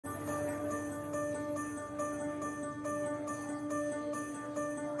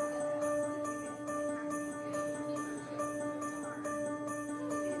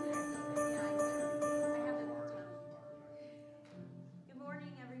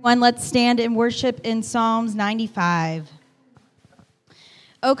Let's stand and worship in Psalms 95.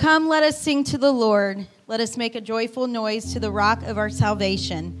 O come, let us sing to the Lord. Let us make a joyful noise to the rock of our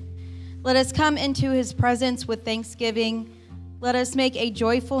salvation. Let us come into his presence with thanksgiving. Let us make a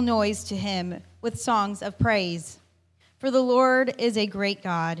joyful noise to him with songs of praise. For the Lord is a great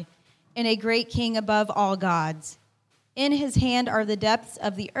God and a great King above all gods. In his hand are the depths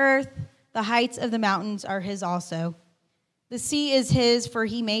of the earth. The heights of the mountains are his also. The sea is his, for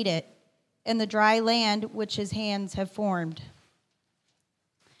he made it, and the dry land which his hands have formed.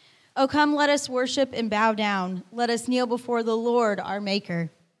 O come, let us worship and bow down. Let us kneel before the Lord our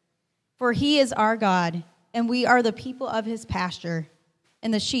Maker. For he is our God, and we are the people of his pasture,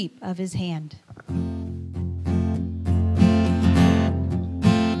 and the sheep of his hand.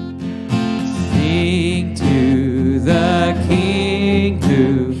 Sing to the King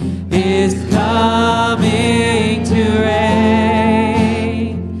who is coming to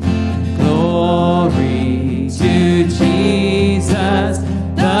reign. Glory to Jesus,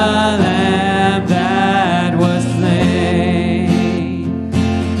 the Lamb that was slain.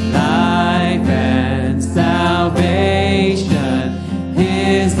 Life and salvation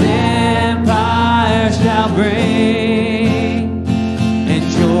his empire shall bring,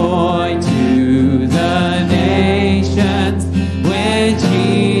 and joy to the nations when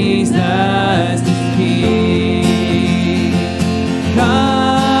Jesus is King.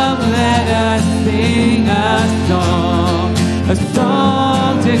 Come, let us sing a song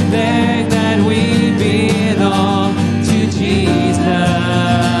declaring that we belong to Jesus.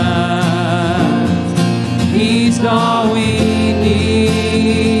 He's all we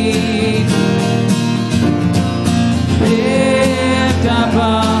need. Lift up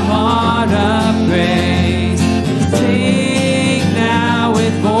a heart of praise. Sing now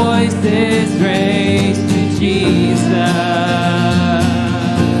with voices raised to Jesus.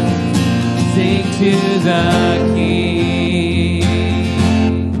 Sing to the King.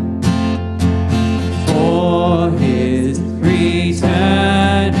 For his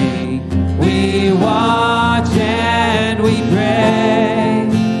returning, we watch and we pray.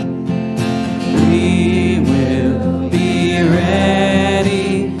 We will be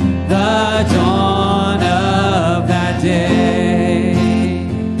ready the dawn of that day.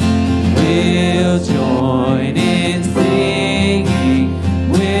 We'll join in singing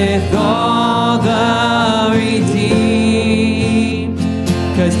with all the redeemed,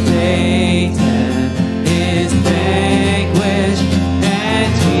 'cause Satan is vanquished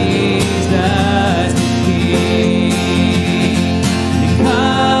and Jesus is King. And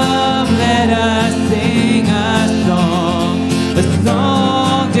come, let us sing a song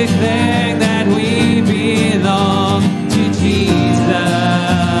declaring that we belong to Jesus.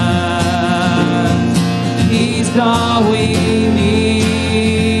 He's all we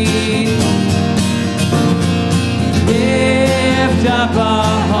need. Lift up a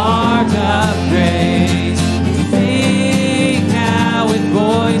heart of praise. Sing now with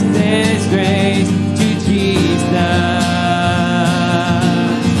voices raised to Jesus.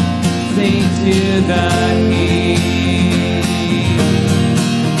 Sing to the King.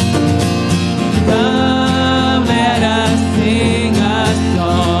 Come, let us sing a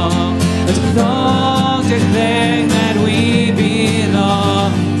song declaring that we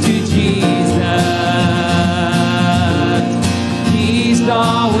belong to Jesus. He's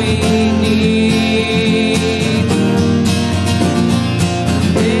all we need.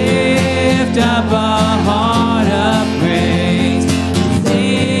 Lift up a heart of praise.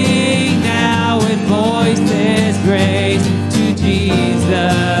 Sing now with voices raised to Jesus.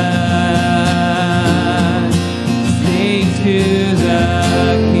 Sing to the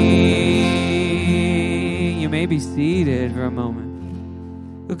King. You may be seated for a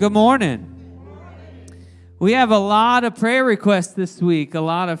moment. Well, good morning. We have a lot of prayer requests this week. A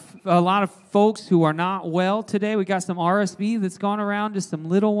lot of folks who are not well today. We got some RSV that's gone around, just some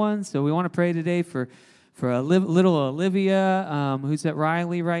little ones. So we want to pray today for a little Olivia, who's at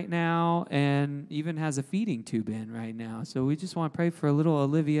Riley right now, and even has a feeding tube in right now. So we just want to pray for a little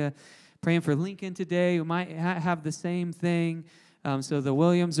Olivia. Praying for Lincoln today, who might have the same thing. So the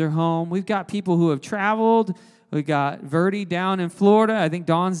Williams are home. We've got people who have traveled. We got Verdi down in Florida. I think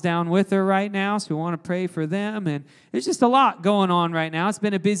Dawn's down with her right now, so we want to pray for them. And there's just a lot going on right now. It's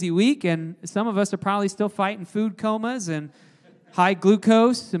been a busy week, and some of us are probably still fighting food comas and high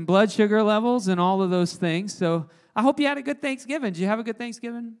glucose and blood sugar levels and all of those things. So I hope you had a good Thanksgiving. Did you have a good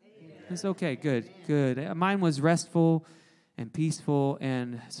Thanksgiving? It's okay. Good. Mine was restful and peaceful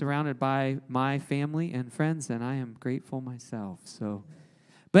and surrounded by my family and friends, and I am grateful myself. So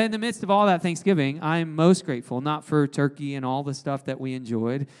But in the midst of all that Thanksgiving, I'm most grateful, not for turkey and all the stuff that we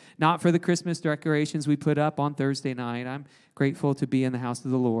enjoyed, not for the Christmas decorations we put up on Thursday night. I'm grateful to be in the house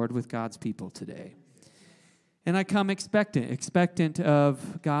of the Lord with God's people today. And I come expectant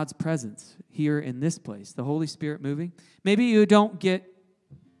of God's presence here in this place, the Holy Spirit moving. Maybe you don't get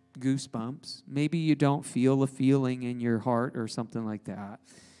goosebumps. Maybe you don't feel a feeling in your heart or something like that.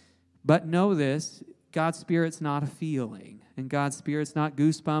 But know this, God's Spirit's not a feeling, and God's Spirit's not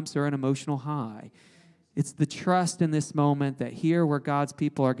goosebumps or an emotional high. It's the trust in this moment that here where God's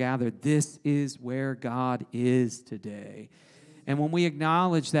people are gathered, this is where God is today. And when we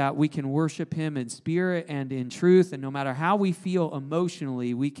acknowledge that, we can worship him in spirit and in truth, and no matter how we feel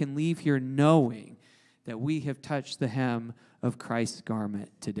emotionally, we can leave here knowing that we have touched the hem of Christ's garment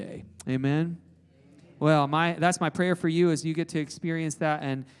today. Amen? Well, that's my prayer for you as you get to experience that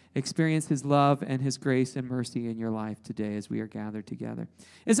and experience his love and his grace and mercy in your life today as we are gathered together.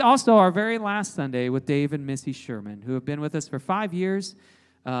 It's also our very last Sunday with Dave and Missy Sherman, who have been with us for 5 years.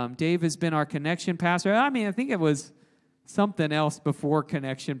 Dave has been our connection pastor. I think it was something else before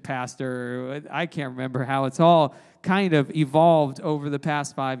connection pastor. I can't remember how it's all kind of evolved over the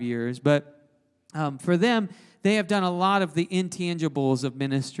past 5 years. But for them, they have done a lot of the intangibles of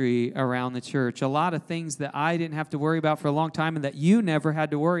ministry around the church, a lot of things that I didn't have to worry about for a long time and that you never had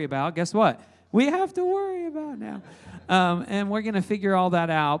to worry about. Guess what? We have to worry about now. And we're going to figure all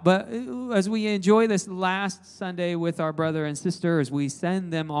that out. But as we enjoy this last Sunday with our brother and sister, as we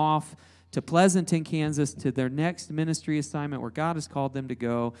send them off to Pleasanton, Kansas, to their next ministry assignment where God has called them to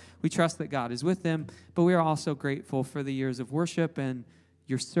go, we trust that God is with them, but we are also grateful for the years of worship and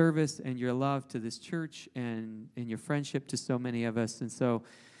your service and your love to this church and your friendship to so many of us. And so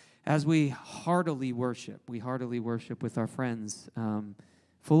as we heartily worship with our friends,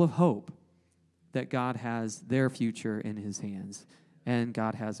 full of hope that God has their future in his hands and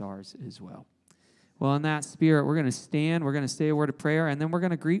God has ours as well. Well, in that spirit, we're going to stand, we're going to say a word of prayer, and then we're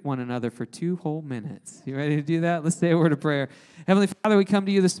going to greet one another for 2 whole minutes. You ready to do that? Let's say a word of prayer. Heavenly Father, we come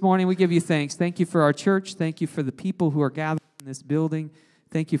to you this morning. We give you thanks. Thank you for our church. Thank you for the people who are gathered in this building.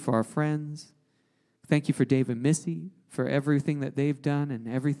 Thank you for our friends. Thank you for Dave and Missy, for everything that they've done and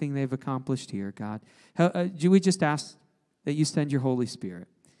everything they've accomplished here, God. Do we just ask that you send your Holy Spirit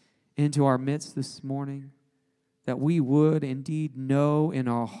into our midst this morning, that we would indeed know in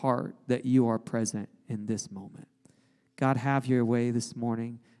our heart that you are present in this moment. God, have your way this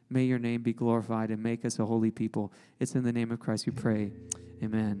morning. May your name be glorified and make us a holy people. It's in the name of Christ we pray.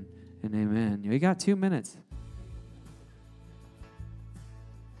 Amen and amen. You got 2 minutes.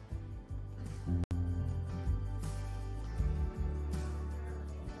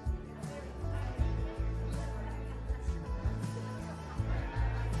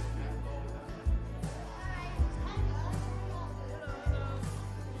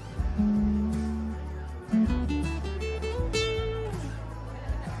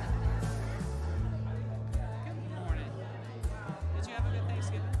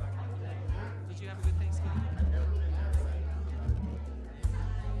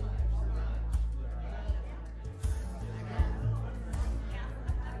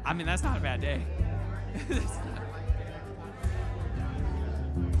 That's not a bad day.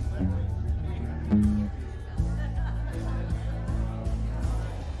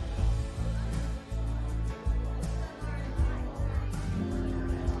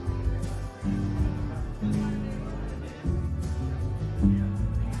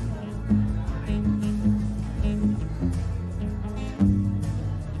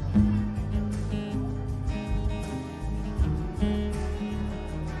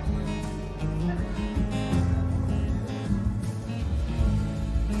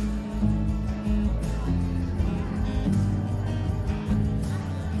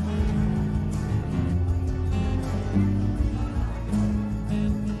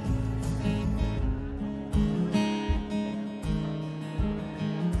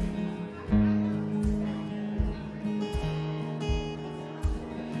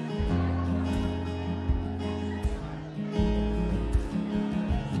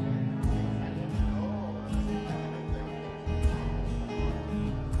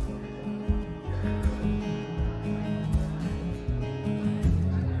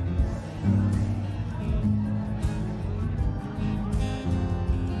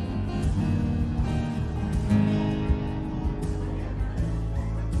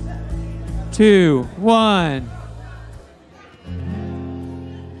 Two, one.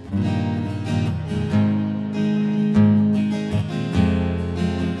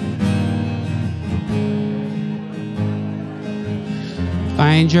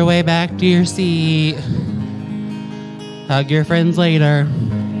 Find your way back to your seat. Hug your friends later.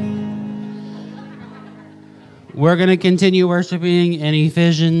 We're going to continue worshiping in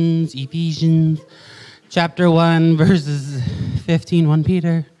Ephesians chapter 1, verses 15, 1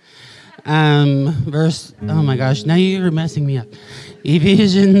 Peter. Oh my gosh, now you're messing me up.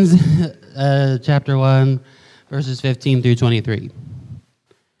 Ephesians chapter 1, verses 15 through 23.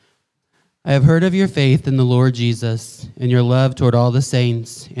 I have heard of your faith in the Lord Jesus and your love toward all the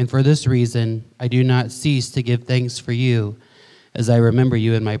saints, and for this reason I do not cease to give thanks for you as I remember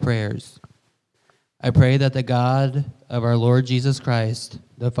you in my prayers. I pray that the God of our Lord Jesus Christ,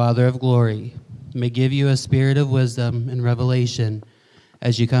 the Father of glory, may give you a spirit of wisdom and revelation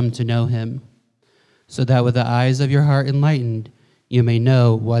as you come to know him, so that with the eyes of your heart enlightened, you may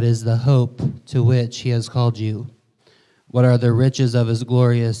know what is the hope to which he has called you, what are the riches of his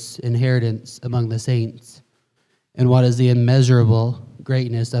glorious inheritance among the saints, and what is the immeasurable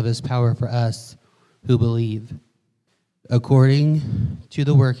greatness of his power for us who believe, according to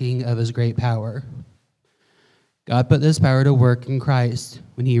the working of his great power. God put this power to work in Christ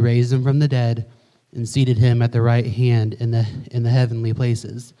when he raised him from the dead and seated him at the right hand in the heavenly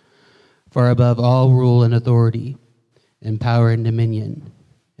places, far above all rule and authority, and power and dominion,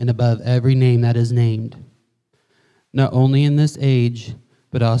 and above every name that is named, not only in this age,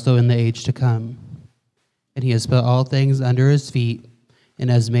 but also in the age to come. And he has put all things under his feet, and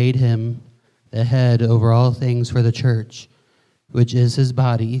has made him the head over all things for the church, which is his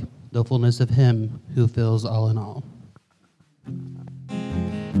body, the fullness of him who fills all in all.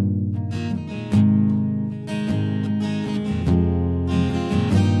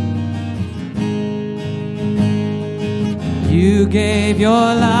 You gave your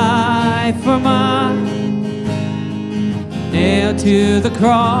life for mine, nailed to the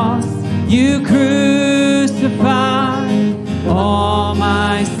cross, you crucified all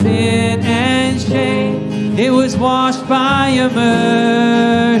my sin and shame. It was washed by your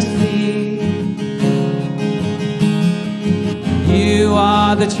mercy. You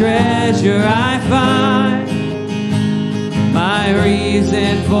are the treasure I find, my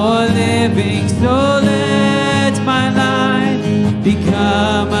reason for living, so let my life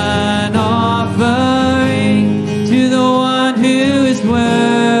become an offering to the one who is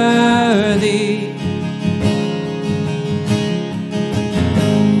worthy.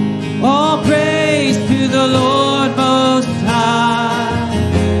 All praise to the Lord Most High.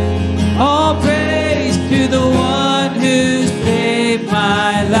 All praise to the one who saved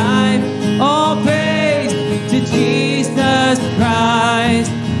my life. All praise to Jesus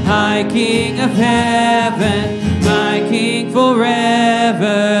Christ, my King of heaven, my King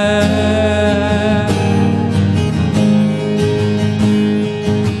forever.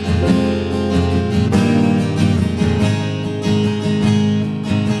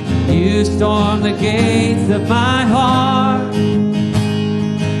 You stormed the gates of my heart.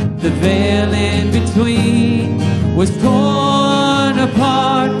 The veil in between was torn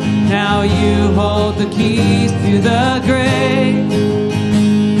apart. Now you hold the keys to the grave,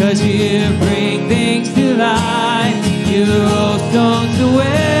 'cause you bring things to life. You roll stones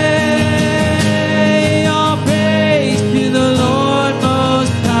away. All praise to the Lord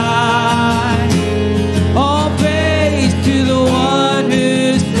Most High. All praise to the one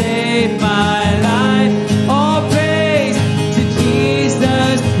who saved my life. All praise to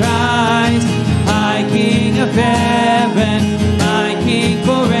Jesus Christ, my King of heaven, my King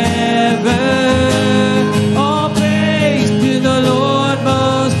forever. All praise to the Lord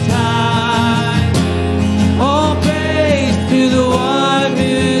Most High. All praise to the one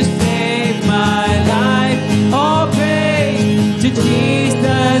who saved my life. All praise to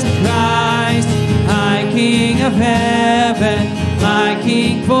Jesus Christ, my King of heaven, my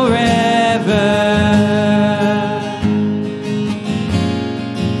King forever.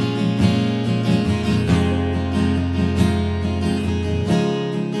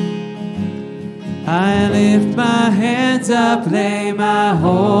 I lift my hands up, lay my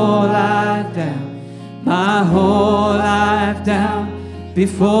whole life down, my whole life down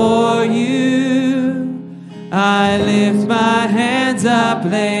before you. I lift my hands up,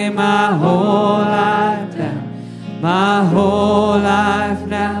 lay my whole life down, my whole life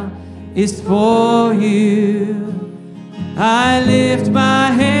now is for you. I lift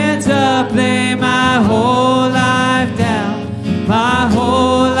my hands up, lay my whole life down, my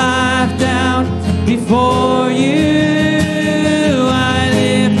whole life down before you. I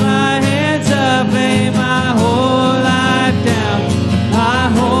lift my hands up, lay my whole life down, my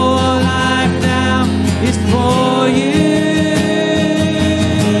whole life now is for you.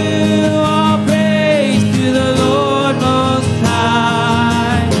 All praise to the Lord Most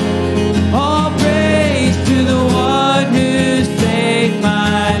High. All praise to the one who saved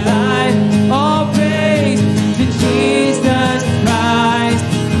my life. All praise to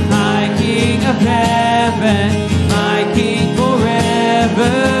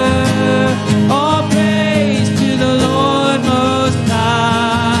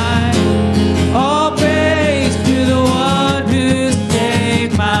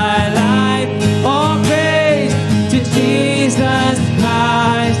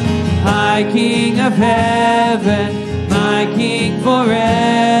of heaven, my King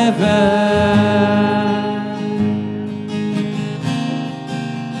forever.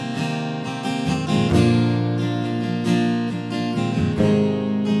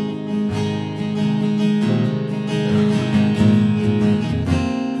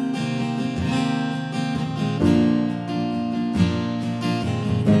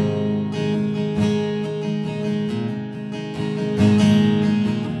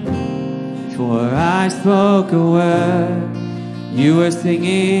 I spoke a word, you were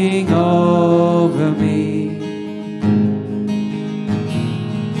singing over me.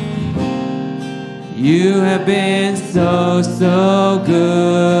 You have been so, so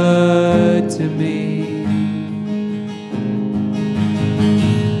good to me.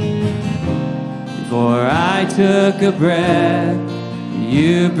 Before I took a breath,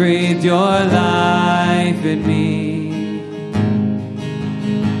 you breathed your life in me.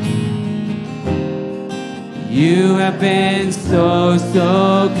 You have been so,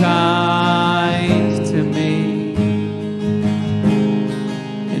 so kind to me.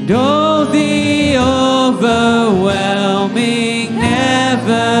 And oh, the overwhelming,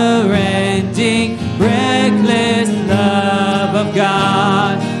 never-ending, reckless love of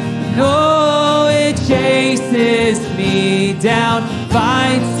God. And oh, it chases me down,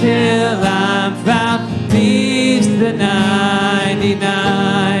 fights till I'm found, leaves the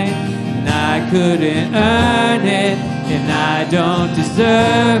 99. I couldn't earn it, and I don't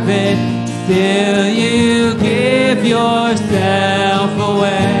deserve it. Still, you give yourself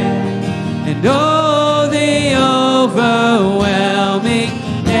away. And oh, the overwhelming,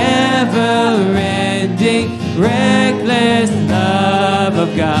 never-ending, reckless love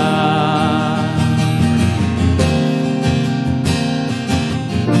of God.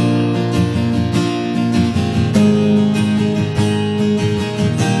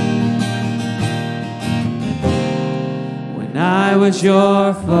 I was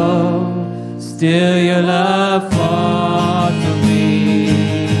your foe, still your love fought for me.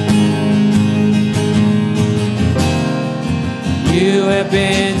 You have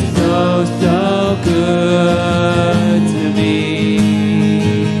been so, so good to me.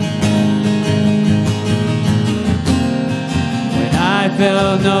 When I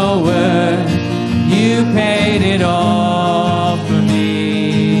felt no worth, you paid it all for me.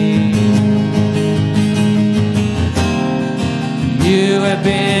 You have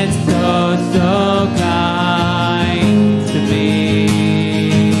been so, so kind to me.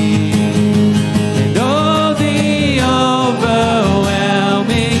 And oh, the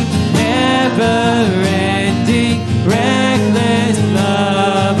overwhelming, never-ending, reckless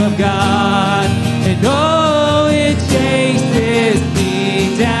love of God. And oh, it chases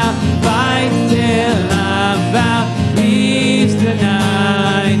me down, fights till I'm found, leaves the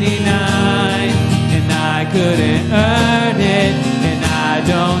 99. And I couldn't earn it, I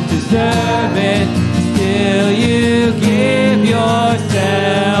don't deserve it. Still, you give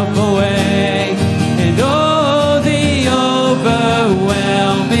yourself away. And oh, the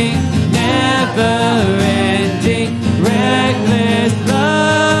overwhelming, never-ending, reckless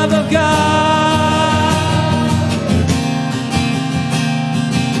love of God.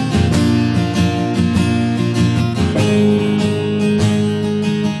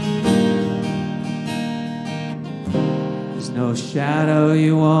 There's no shadow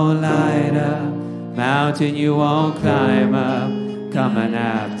you won't light up, mountain you won't climb up, coming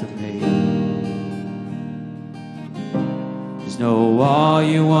after me. There's no wall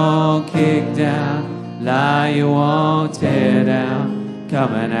you won't kick down, lie you won't tear down,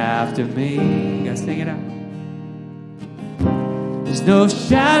 coming after me. You gotta sing it out. There's no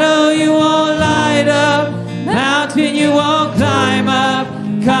shadow you won't light up, mountain you won't climb up,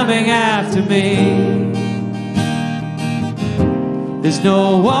 coming after me. There's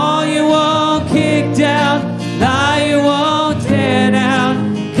no wall you won't kick down, lie you won't tear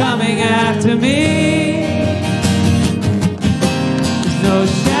down, coming after me. There's no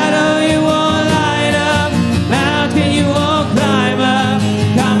shadow you won't light up, mountain you won't climb up,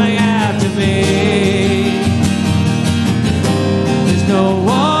 coming after me. There's no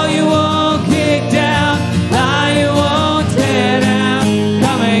wall you won't kick down, lie you won't tear down,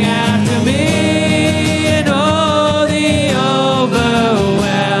 coming after me. And oh, the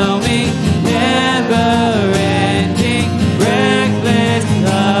overwhelming, never-ending, reckless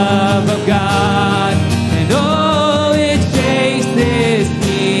love of God. And oh, it chases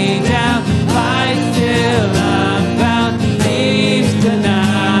me down, fights till I'm found, leaves to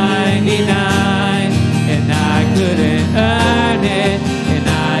 99. And I couldn't earn it, and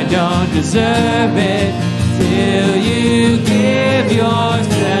I don't deserve it. Still, you give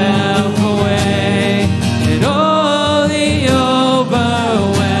yourself away.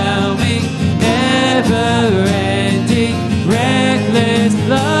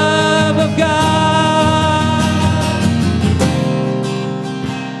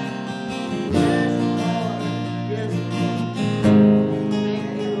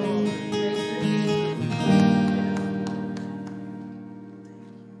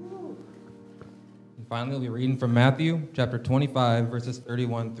 Finally, we'll be reading from Matthew chapter 25, verses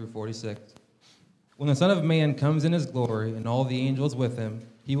 31 through 46. When the Son of Man comes in his glory and all the angels with him,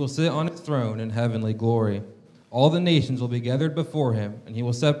 he will sit on his throne in heavenly glory. All the nations will be gathered before him, and he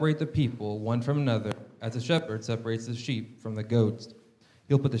will separate the people one from another, as a shepherd separates the sheep from the goats.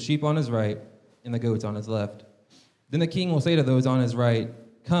 He'll put the sheep on his right and the goats on his left. Then the king will say to those on his right,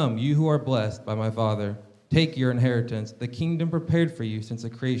 "Come, you who are blessed by my Father, take your inheritance, the kingdom prepared for you since the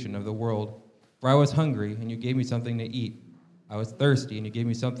creation of the world. For I was hungry, and you gave me something to eat. I was thirsty, and you gave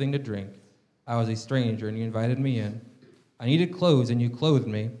me something to drink. I was a stranger, and you invited me in. I needed clothes, and you clothed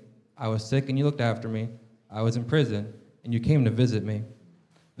me. I was sick, and you looked after me. I was in prison, and you came to visit me."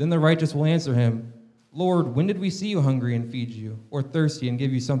 Then the righteous will answer him, "Lord, when did we see you hungry and feed you, or thirsty and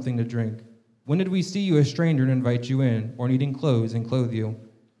give you something to drink? When did we see you a stranger and invite you in, or needing clothes and clothe you?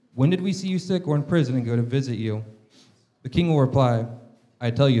 When did we see you sick or in prison and go to visit you?" The king will reply, "I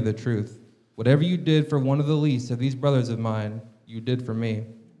tell you the truth. Whatever you did for one of the least of these brothers of mine, you did for me."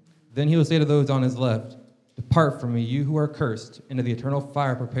 Then he will say to those on his left, "Depart from me, you who are cursed, into the eternal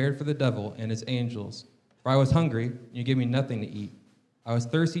fire prepared for the devil and his angels. For I was hungry, and you gave me nothing to eat. I was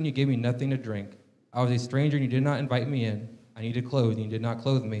thirsty, and you gave me nothing to drink. I was a stranger, and you did not invite me in. I needed clothes, and you did not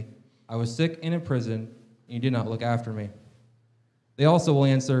clothe me. I was sick and in prison, and you did not look after me." They also will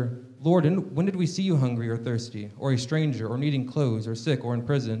answer, "Lord, when did we see you hungry or thirsty, or a stranger, or needing clothes, or sick, or in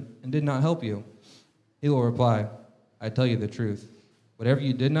prison, and did not help you?" He will reply, "I tell you the truth. Whatever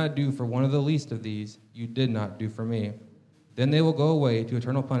you did not do for one of the least of these, you did not do for me." Then they will go away to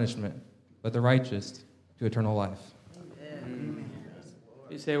eternal punishment, but the righteous to eternal life. Amen.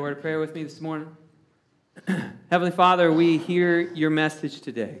 You say a word of prayer with me this morning? Heavenly Father, we hear your message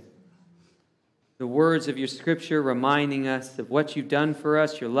today. The words of your scripture reminding us of what you've done for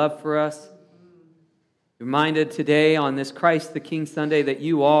us, your love for us. Reminded today on this Christ the King Sunday that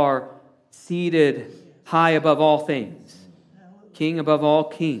you are seated high above all things, King above all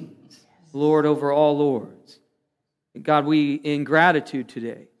kings, Lord over all lords. And God, we, in gratitude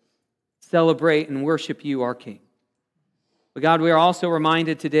today, celebrate and worship you, our King. But God, we are also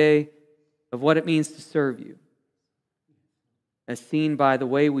reminded today of what it means to serve you, as seen by the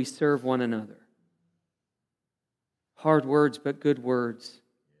way we serve one another. Hard words, but good words.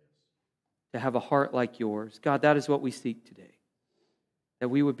 To have a heart like yours. God, that is what we seek today. That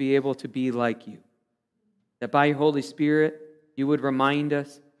we would be able to be like you. That by your Holy Spirit, you would remind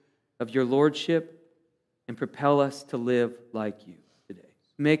us of your lordship and propel us to live like you today.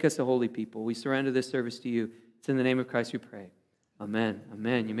 Make us a holy people. We surrender this service to you. It's in the name of Christ we pray. Amen.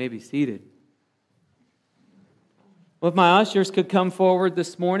 Amen. You may be seated. Well, if my ushers could come forward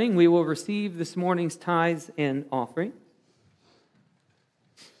this morning, we will receive this morning's tithes and offering.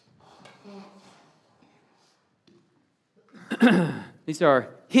 These are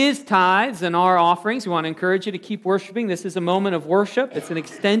his tithes and our offerings. We want to encourage you to keep worshiping. This is a moment of worship. It's an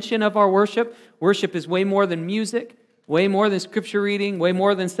extension of our worship. Worship is way more than music, way more than scripture reading, way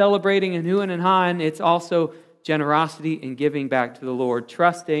more than celebrating and hooing and hawing. It's also generosity and giving back to the Lord,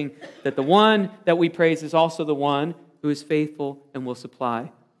 trusting that the one that we praise is also the one who is faithful and will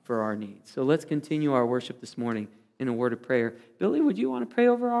supply for our needs. So let's continue our worship this morning in a word of prayer. Billy, would you want to pray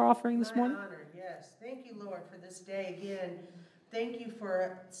over our offering this morning? My honor, yes. Thank you, Lord, for this day again. Thank you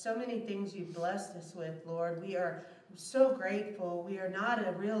for so many things you've blessed us with, Lord. We are so grateful. We are not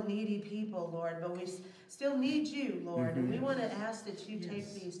a real needy people, Lord, but we still need you, Lord. And we want to ask that you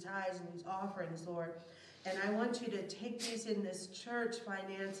take these tithes and these offerings, Lord. And I want you to take these in this church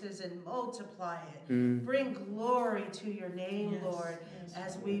finances and multiply it. Bring glory to your name, Lord,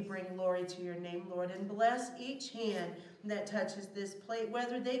 as we bring glory to your name, Lord. And bless each hand that touches this plate,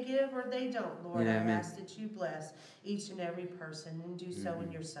 whether they give or they don't, Lord. I ask that you bless each and every person and do so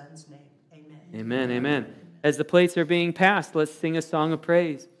in your Son's name. Amen. Amen, amen. As the plates are being passed, let's sing a song of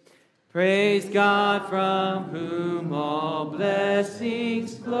praise. Praise God from whom all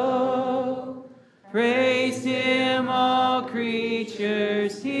blessings flow. Praise Him, all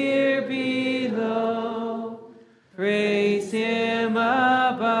creatures here below. Praise Him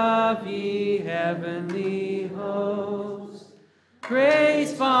above, ye heavenly hosts.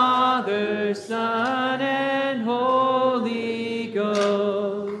 Praise Father, Son, and Holy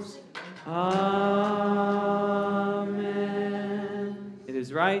Ghost. Amen. It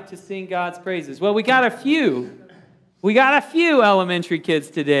is right to sing God's praises. Well, we got a few elementary kids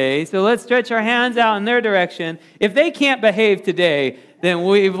today, so let's stretch our hands out in their direction. If they can't behave today, then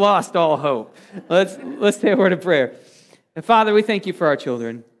we've lost all hope. Let's say a word of prayer. And Father, we thank you for our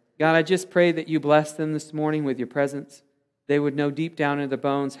children. God, I just pray that you bless them this morning with your presence. They would know deep down in their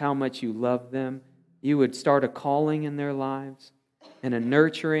bones how much you love them. You would start a calling in their lives. and a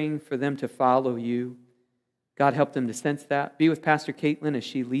nurturing for them to follow you. God, help them to sense that. Be with Pastor Caitlin as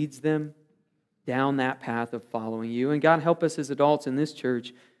she leads them down that path of following you. And God, help us as adults in this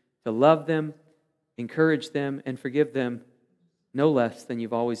church to love them, encourage them, and forgive them no less than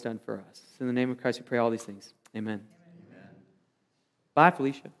you've always done for us. In the name of Christ, we pray all these things. Amen. Amen. Bye,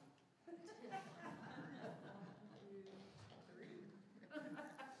 Felicia.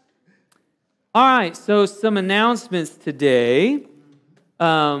 All right, so some announcements today.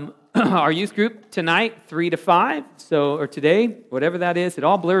 Our youth group tonight, 3 to 5, or today, whatever that is, it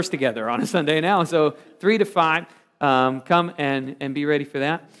all blurs together on a Sunday now. So 3 to 5, come and be ready for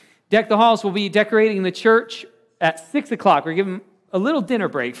that. Deck the Halls will be decorating the church at 6 o'clock. We're giving a little dinner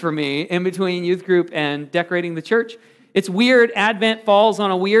break for me in between youth group and decorating the church. It's weird. Advent falls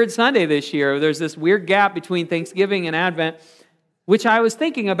on a weird Sunday this year. There's this weird gap between Thanksgiving and Advent, which I was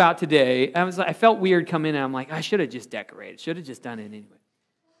thinking about today. I felt weird coming in, and I'm like, I should have just decorated. Should have just done it anyway.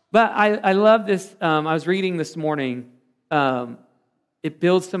 But I love this. I was reading this morning. It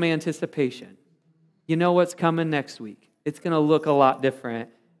builds some anticipation. You know what's coming next week. It's going to look a lot different.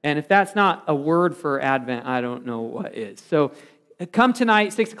 And if that's not a word for Advent, I don't know what is. So come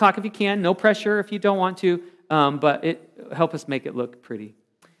tonight, 6 o'clock if you can. No pressure if you don't want to. But help us make it look pretty.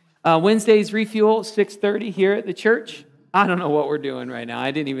 Wednesday's refuel, 6:30 here at the church. I don't know what we're doing right now.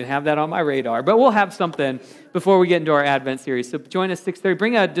 I didn't even have that on my radar. But we'll have something before we get into our Advent series. So join us 6:30.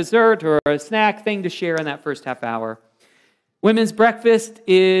 Bring a dessert or a snack thing to share in that first half hour. Women's breakfast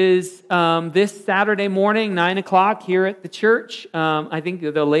is this Saturday morning, 9 o'clock here at the church. I think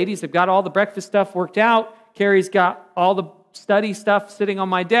the ladies have got all the breakfast stuff worked out. Carrie's got all the study stuff sitting on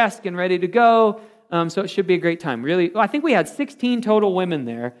my desk and ready to go. So it should be a great time. Really, I think we had 16 total women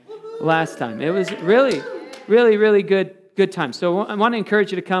there last time. It was really, really, really good time. So I want to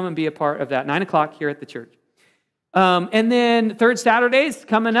encourage you to come and be a part of that. 9 o'clock here at the church. And then Third Saturday's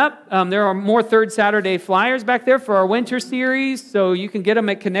coming up. There are more Third Saturday flyers back there for our winter series. So you can get them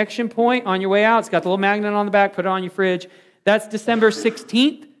at Connection Point on your way out. It's got the little magnet on the back. Put it on your fridge. That's December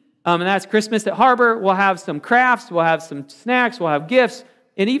 16th. And that's Christmas at Harbor. We'll have some crafts. We'll have some snacks. We'll have gifts.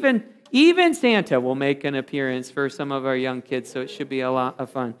 And even Santa will make an appearance for some of our young kids. So it should be a lot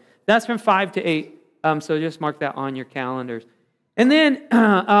of fun. That's from 5 to 8. So just mark that on your calendars. And then,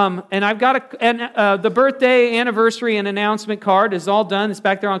 and I've got the birthday, anniversary, and announcement card is all done. It's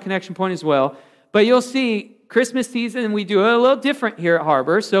back there on Connection Point as well. But you'll see, Christmas season, we do it a little different here at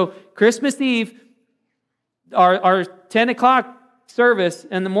Harbor. So Christmas Eve, our 10 o'clock service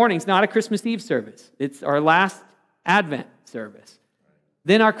in the morning is not a Christmas Eve service. It's our last Advent service.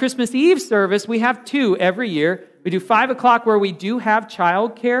 Then our Christmas Eve service, we have 2 every year. We do 5 o'clock where we do have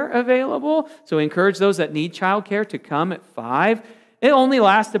childcare available. So we encourage those that need childcare to come at 5. It only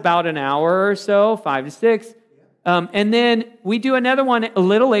lasts about an hour or so, 5 to 6. And then we do another one a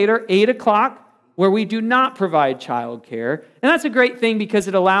little later, 8 o'clock, where we do not provide childcare. And that's a great thing because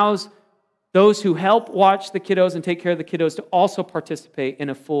it allows those who help watch the kiddos and take care of the kiddos to also participate in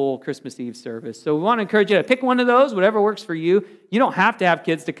a full Christmas Eve service. So we want to encourage you to pick one of those, whatever works for you. You don't have to have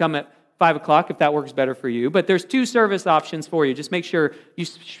kids to come at 5 o'clock if that works better for you. But there's 2 service options for you. Just make sure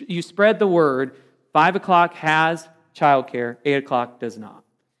you spread the word. 5 o'clock has childcare. 8 o'clock does not.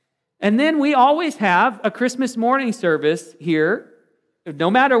 And then we always have a Christmas morning service here. No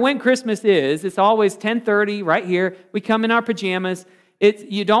matter when Christmas is, it's always 10:30 right here. We come in our pajamas.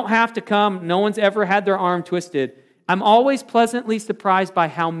 You don't have to come. No one's ever had their arm twisted. I'm always pleasantly surprised by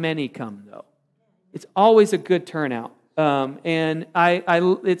how many come, though. It's always a good turnout. And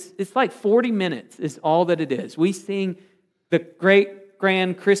it's like 40 minutes is all that it is. We sing the great,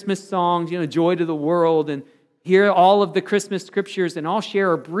 grand Christmas songs, Joy to the World, and hear all of the Christmas scriptures, and all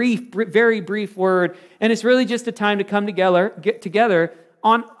share a very brief word. And it's really just a time to come together, get together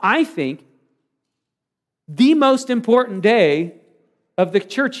on, I think, the most important day of the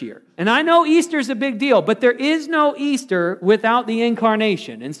church year. And I know Easter's a big deal, but there is no Easter without the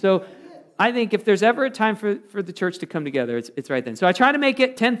incarnation. And so I think if there's ever a time for the church to come together, it's right then. So I try to make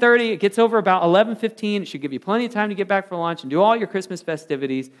it 10:30. It gets over about 11:15. It should give you plenty of time to get back for lunch and do all your Christmas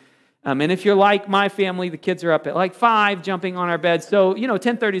festivities. And if you're like my family, the kids are up at like 5 jumping on our beds. So,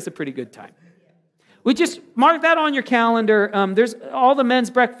 10:30 is a pretty good time. We just mark that on your calendar. There's all the men's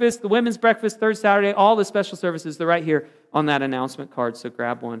breakfast, the women's breakfast, Third Saturday, all the special services. They're right here on that announcement card. So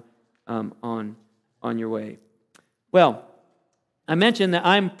grab one on your way. Well, I mentioned that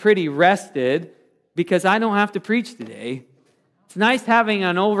I'm pretty rested because I don't have to preach today. It's nice having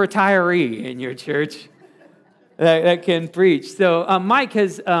an old retiree in your church that can preach. So Mike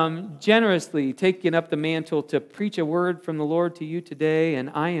has generously taken up the mantle to preach a word from the Lord to you today, and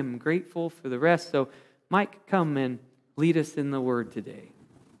I am grateful for the rest. So Mike, come and lead us in the word today.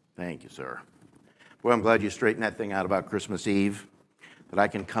 Thank you, sir. Boy, I'm glad you straightened that thing out about Christmas Eve, that I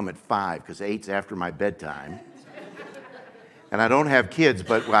can come at 5, because 8's after my bedtime. And I don't have kids,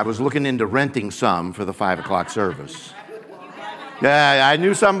 but I was looking into renting some for the 5 o'clock service. Yeah, I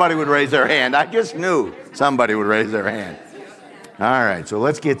knew somebody would raise their hand. I just knew somebody would raise their hand. All right, so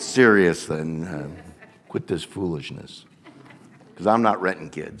let's get serious then. Quit this foolishness, because I'm not renting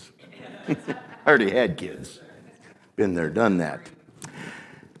kids. I already had kids. Been there, done that.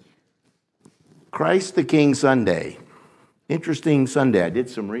 Christ the King Sunday. Interesting Sunday. I did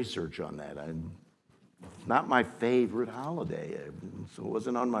some research on that. It's not my favorite holiday, so it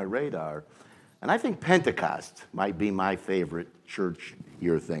wasn't on my radar. And I think Pentecost might be my favorite church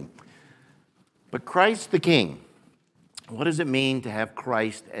year thing. But Christ the King. What does it mean to have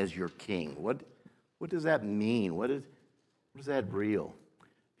Christ as your king? What does that mean? What is that real?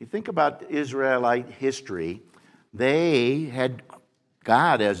 If you think about Israelite history, they had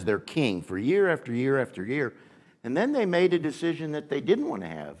God as their king for year after year after year. And then they made a decision that they didn't want to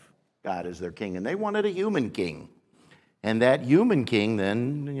have God as their king, and they wanted a human king. And that human king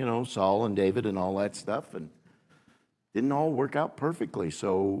then, Saul and David and all that stuff, and didn't all work out perfectly.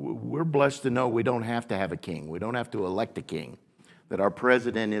 So we're blessed to know we don't have to have a king. We don't have to elect a king, that our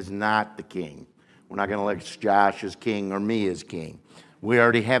president is not the king. We're not going to elect Josh as king or me as king. We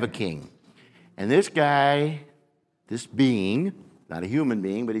already have a king. And this guy, this being, not a human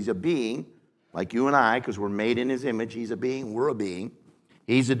being, but he's a being, like you and I, because we're made in his image. He's a being, we're a being.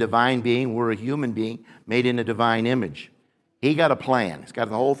 He's a divine being, we're a human being, made in a divine image. He got a plan. He's got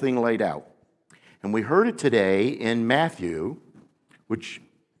the whole thing laid out. And we heard it today in Matthew, which,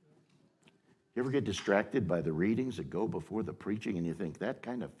 you ever get distracted by the readings that go before the preaching and you think that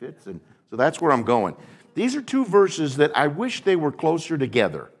kind of fits? And so that's where I'm going. These are two verses that I wish they were closer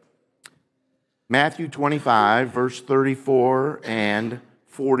together. Matthew 25, verse 34 and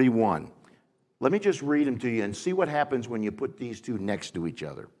 41. Let me just read them to you and see what happens when you put these two next to each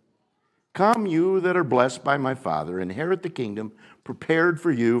other. Come, you that are blessed by my Father, inherit the kingdom prepared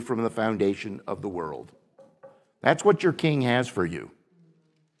for you from the foundation of the world. That's what your king has for you.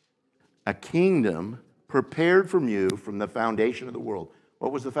 A kingdom prepared from you from the foundation of the world.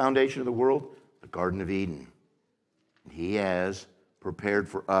 What was the foundation of the world? The Garden of Eden. He has prepared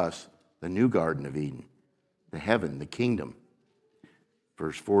for us the new Garden of Eden, the heaven, the kingdom.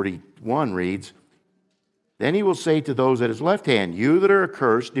 Verse 41 reads, Then he will say to those at his left hand, You that are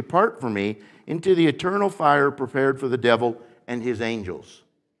accursed, depart from me into the eternal fire prepared for the devil and his angels.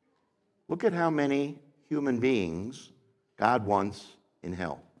 Look at how many human beings God wants in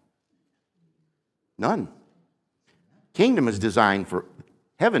hell. None. Heaven is designed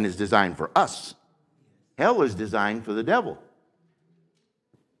for us. Hell is designed for the devil.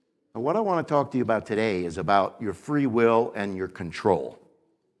 Now, what I want to talk to you about today is about your free will and your control.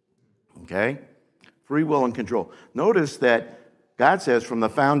 Okay? Free will and control. Notice that God says, from the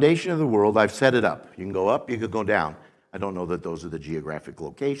foundation of the world, I've set it up. You can go up, you can go down. I don't know that those are the geographic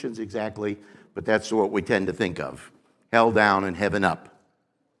locations exactly, but that's what we tend to think of. Hell down and heaven up.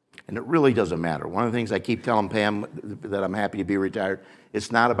 And it really doesn't matter. One of the things I keep telling Pam that I'm happy to be retired,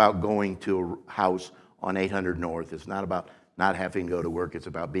 it's not about going to a house on 800 North. It's not about not having to go to work. It's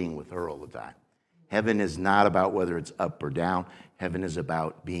about being with her all the time. Heaven is not about whether it's up or down. Heaven is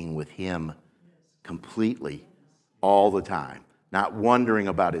about being with him completely all the time. Not wondering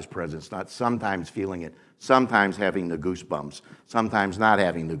about his presence, not sometimes feeling it, sometimes having the goosebumps, sometimes not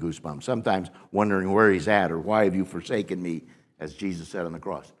having the goosebumps, sometimes wondering where he's at or why have you forsaken me, as Jesus said on the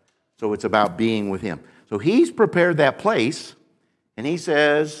cross. So it's about being with him. So he's prepared that place, and he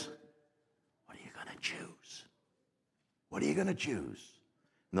says, what are you going to choose? What are you going to choose?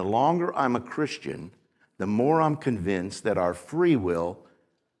 And the longer I'm a Christian, the more I'm convinced that our free will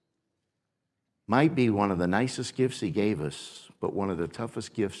might be one of the nicest gifts he gave us, but one of the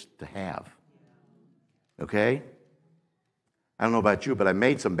toughest gifts to have. Okay? I don't know about you, but I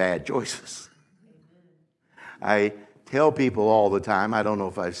made some bad choices. I tell people all the time, I don't know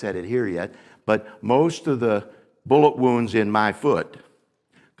if I've said it here yet, but most of the bullet wounds in my foot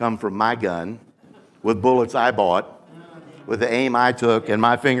come from my gun with bullets I bought, with the aim I took, and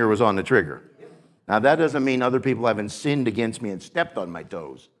my finger was on the trigger. Now, that doesn't mean other people haven't sinned against me and stepped on my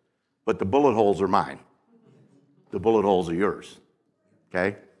toes, but the bullet holes are mine. The bullet holes are yours,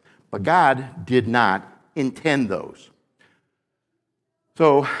 okay? But God did not intend those.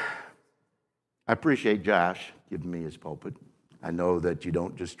 So I appreciate Josh giving me his pulpit. I know that you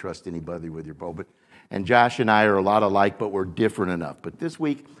don't just trust anybody with your pulpit. And Josh and I are a lot alike, but we're different enough. But this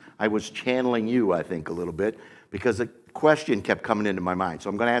week, I was channeling you, I think, a little bit, because question kept coming into my mind. So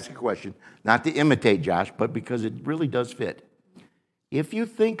I'm going to ask a question, not to imitate Josh, but because it really does fit. If you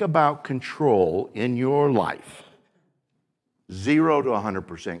think about control in your life, 0 to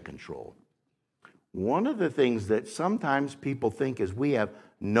 100% control, one of the things that sometimes people think is we have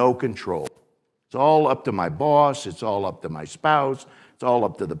no control. It's all up to my boss. It's all up to my spouse. It's all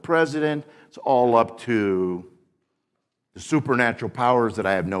up to the president. It's all up to the supernatural powers that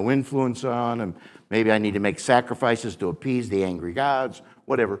I have no influence on, and maybe I need to make sacrifices to appease the angry gods,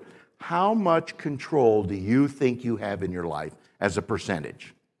 whatever. How much control do you think you have in your life as a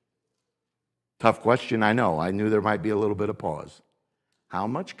percentage? Tough question, I know. I knew there might be a little bit of pause. How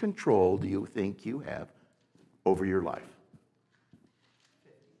much control do you think you have over your life?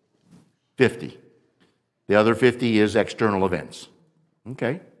 50. The other 50 is external events.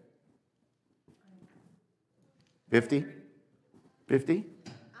 Okay. 50? 50?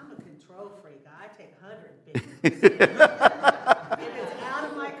 I'm a control freak. I take 150. If it's out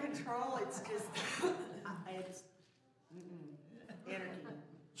of my control, it's just, it's energy.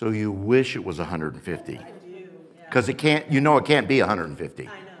 So you wish it was 150. I do, yeah. Because it can't be 150. I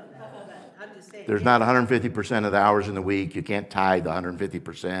know that, but I'm just saying. There's not 150% of the hours in the week. You can't tithe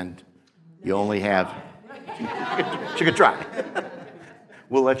 150%. You only have, you could try.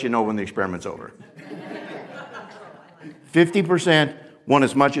 We'll let you know when the experiment's over. 50% want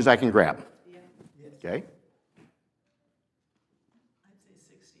as much as I can grab. Okay? I'd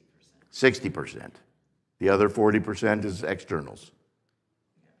say 60%. The other 40% is externals.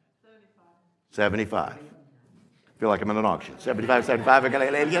 75. I feel like I'm in an auction. 75, 75. I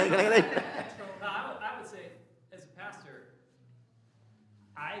would say, as a pastor,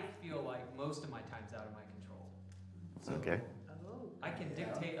 I feel like most of my time's out of my control. So Okay. I can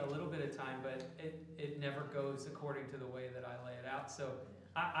dictate a little bit of time, but it never goes according to the way that I lay it out. So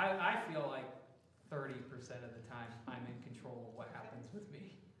I feel like 30% of the time I'm in control of what happens with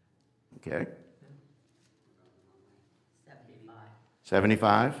me. Okay.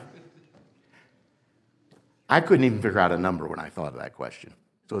 75? I couldn't even figure out a number when I thought of that question.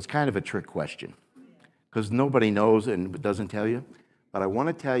 So it's kind of a trick question because nobody knows and doesn't tell you. But I want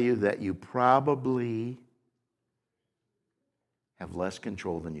to tell you that you probably have less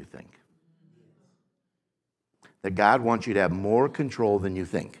control than you think. That God wants you to have more control than you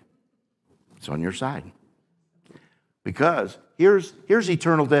think. It's on your side. Because here's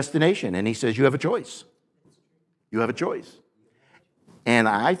eternal destination, and he says you have a choice. You have a choice. And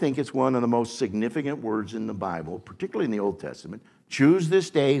I think it's one of the most significant words in the Bible, particularly in the Old Testament. Choose this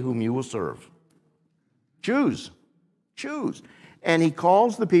day whom you will serve. Choose. Choose. And he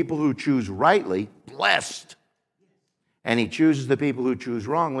calls the people who choose rightly blessed. And he chooses the people who choose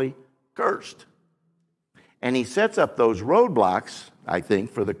wrongly cursed. And he sets up those roadblocks, I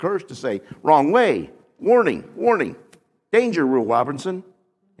think, for the curse to say, wrong way, warning, warning, danger, Will Robinson.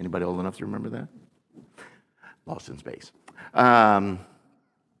 Anybody old enough to remember that? Lost in space.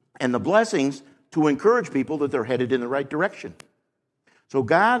 And the blessings to encourage people that they're headed in the right direction. So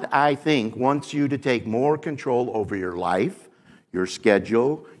God, I think, wants you to take more control over your life, your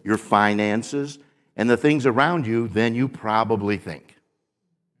schedule, your finances, and the things around you than you probably think.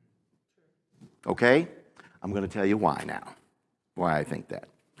 Okay? I'm going to tell you why now, why I think that.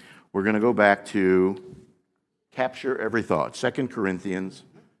 We're going to go back to capture every thought, 2 Corinthians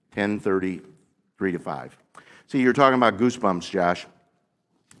 10:33 to 5. See, you're talking about goosebumps, Josh.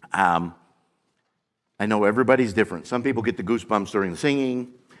 I know everybody's different. Some people get the goosebumps during the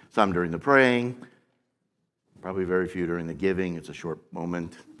singing, some during the praying, probably very few during the giving. It's a short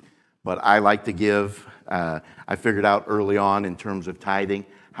moment. But I like to give. I figured out early on in terms of tithing,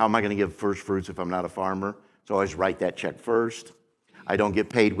 how am I going to give first fruits if I'm not a farmer? So I always write that check first. I don't get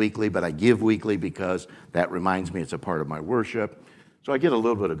paid weekly, but I give weekly because that reminds me it's a part of my worship. So I get a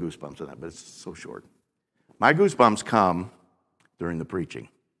little bit of goosebumps on that, but it's so short. My goosebumps come during the preaching.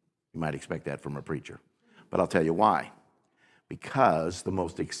 You might expect that from a preacher. But I'll tell you why. Because the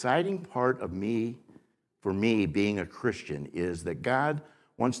most exciting part of me, for me, being a Christian, is that God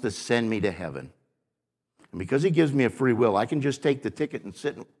wants to send me to heaven. And because he gives me a free will, I can just take the ticket and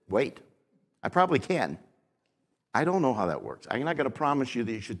sit and wait. I probably can. I don't know how that works. I'm not going to promise you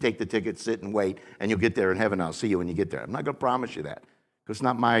that you should take the ticket, sit and wait, and you'll get there in heaven. I'll see you when you get there. I'm not going to promise you that because it's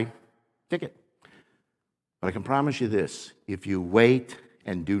not my ticket. But I can promise you this. If you wait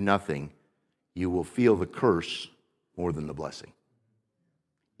and do nothing, you will feel the curse more than the blessing.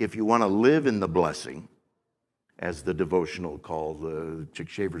 If you want to live in the blessing, as the devotional called Chick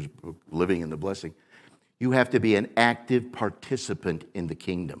Shaver's book, Living in the Blessing, you have to be an active participant in the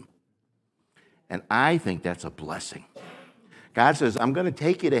kingdom. And I think that's a blessing. God says, I'm going to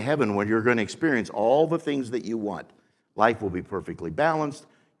take you to heaven where you're going to experience all the things that you want. Life will be perfectly balanced.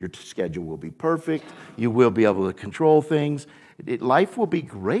 Your schedule will be perfect. You will be able to control things. Life will be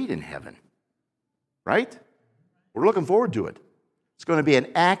great in heaven, right? We're looking forward to it. It's going to be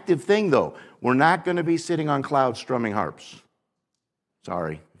an active thing, though. We're not going to be sitting on clouds strumming harps.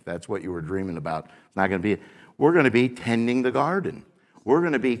 Sorry, if that's what you were dreaming about. It's not going to be. We're going to be tending the garden. We're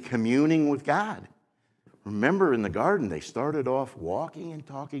going to be communing with God. Remember, in the garden, they started off walking and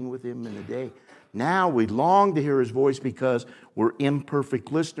talking with him in the day. Now we long to hear his voice because we're imperfect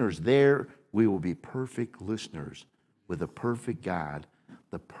listeners. There we will be perfect listeners with a perfect God,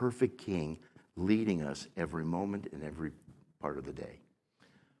 the perfect King, leading us every moment and every part of the day.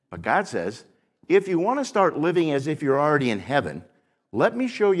 But God says, if you want to start living as if you're already in heaven, let me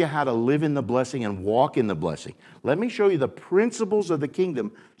show you how to live in the blessing and walk in the blessing. Let me show you the principles of the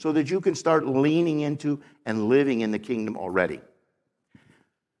kingdom so that you can start leaning into and living in the kingdom already.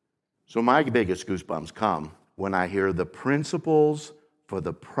 So my biggest goosebumps come when I hear the principles for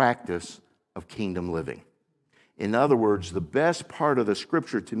the practice of kingdom living. In other words, the best part of the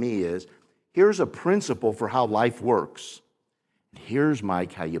scripture to me is, here's a principle for how life works. Here's,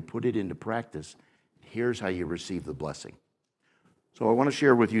 Mike, how you put it into practice. Here's how you receive the blessing. So I want to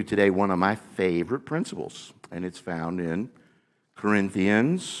share with you today one of my favorite principles, and it's found in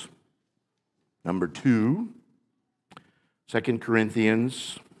Corinthians, number 2, 2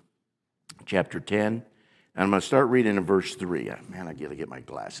 Corinthians, chapter 10. And I'm going to start reading in verse 3. Man, I got to get my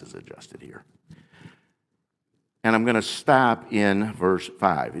glasses adjusted here. And I'm going to stop in verse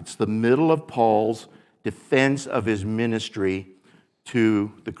 5. It's the middle of Paul's defense of his ministry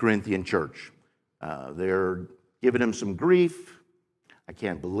to the Corinthian church. They're giving him some grief. I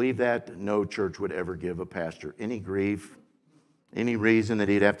can't believe that. No church would ever give a pastor any grief, any reason that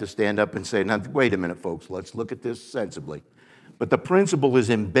he'd have to stand up and say, now, wait a minute, folks, let's look at this sensibly. But the principle is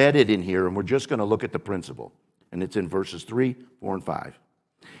embedded in here, and we're just going to look at the principle. And it's in verses 3, 4, and 5.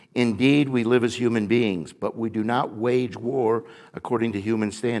 Indeed, we live as human beings, but we do not wage war according to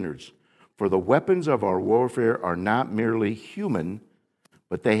human standards. For the weapons of our warfare are not merely human,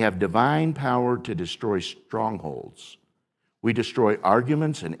 but they have divine power to destroy strongholds. We destroy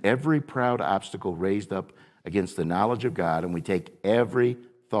arguments and every proud obstacle raised up against the knowledge of God, and we take every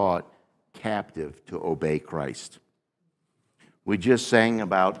thought captive to obey Christ. We just sang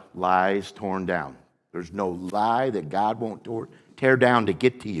about lies torn down. There's no lie that God won't tear down to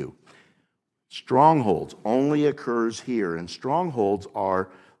get to you. Strongholds only occurs here, and strongholds are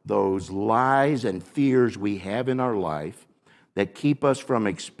those lies and fears we have in our life that keep us from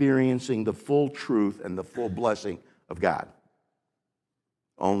experiencing the full truth and the full blessing of God.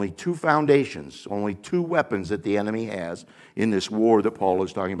 Only two foundations, only two weapons that the enemy has in this war that Paul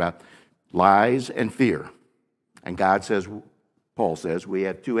is talking about, lies and fear. And God says, Paul says, we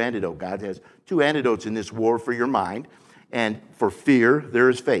have two antidotes. God has two antidotes in this war for your mind. And for fear, there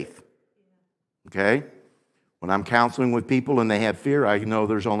is faith. Okay? When I'm counseling with people and they have fear, I know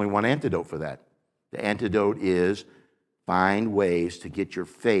there's only one antidote for that. The antidote is find ways to get your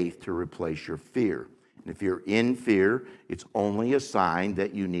faith to replace your fear. And if you're in fear, it's only a sign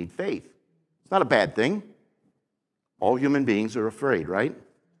that you need faith. It's not a bad thing. All human beings are afraid, right?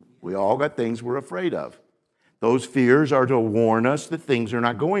 We all got things we're afraid of. Those fears are to warn us that things are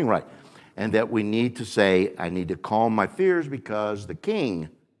not going right, and that we need to say, I need to calm my fears because the King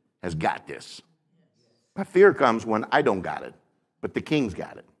has got this. My fear comes when I don't got it, but the King's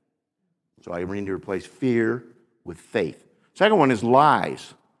got it. So I need to replace fear with faith. Second one is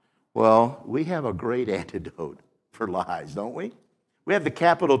lies. Well, we have a great antidote for lies, don't we? We have the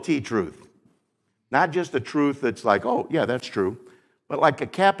capital T truth. Not just the truth that's like, oh, yeah, that's true, but like a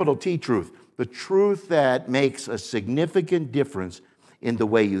capital T truth. The truth that makes a significant difference in the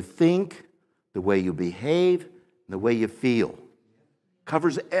way you think, the way you behave, and the way you feel.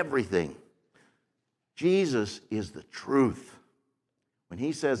 Covers everything. Jesus is the truth. When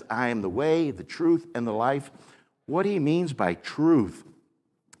he says, I am the way, the truth, and the life, what he means by truth,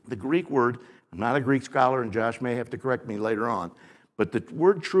 the Greek word, I'm not a Greek scholar, and Josh may have to correct me later on, but the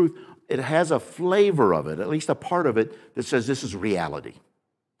word truth, it has a flavor of it, at least a part of it, that says this is reality.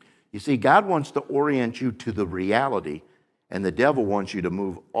 You see, God wants to orient you to the reality, and the devil wants you to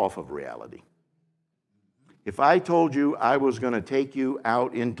move off of reality. If I told you I was going to take you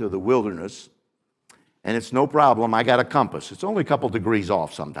out into the wilderness, and it's no problem, I got a compass. It's only a couple degrees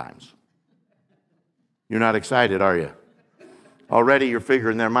off sometimes. You're not excited, are you? Already you're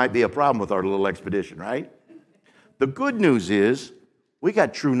figuring there might be a problem with our little expedition, right? The good news is we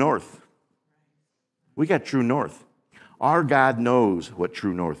got true north. We got true north. Our God knows what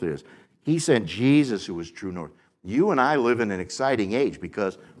true north is. He sent Jesus who was true north. You and I live in an exciting age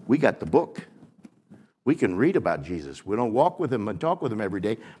because we got the book. We can read about Jesus. We don't walk with him and talk with him every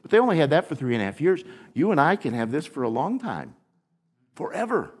day, but they only had that for 3.5 years. You and I can have this for a long time,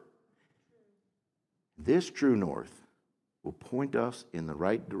 forever. This true north will point us in the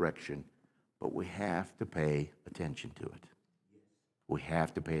right direction, but we have to pay attention to it. We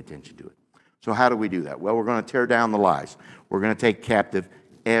have to pay attention to it. So how do we do that? Well, we're going to tear down the lies. We're going to take captive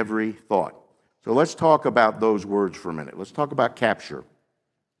every thought. So let's talk about those words for a minute. Let's talk about capture.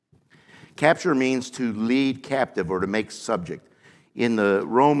 Capture means to lead captive or to make subject. In the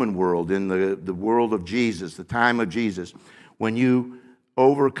Roman world, in the world of Jesus, the time of Jesus, when you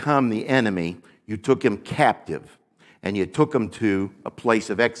overcome the enemy, you took him captive and you took him to a place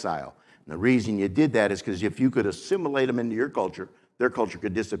of exile. And the reason you did that is because if you could assimilate them into your culture, their culture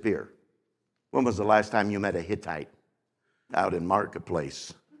could disappear. When was the last time you met a Hittite out in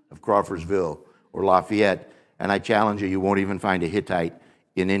Marketplace of Crawfordsville or Lafayette? And I challenge you, you won't even find a Hittite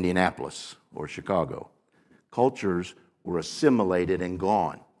in Indianapolis or Chicago. Cultures were assimilated and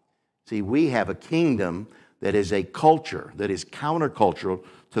gone. See, we have a kingdom that is a culture that is countercultural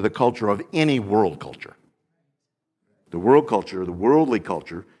to the culture of any world culture. The world culture, the worldly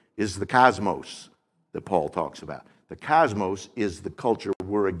culture, is the cosmos that Paul talks about. The cosmos is the culture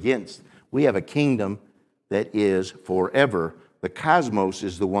we're against. We have a kingdom that is forever. The cosmos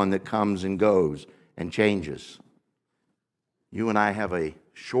is the one that comes and goes and changes. You and I have a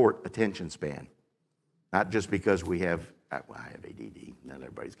short attention span, not just because we have, well, I have ADD, not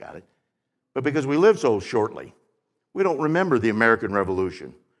everybody's got it, but because we live so shortly. We don't remember the American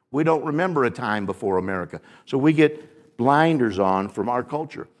Revolution. We don't remember a time before America. So we get blinders on from our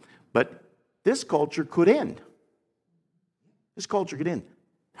culture. But this culture could end. This culture could end.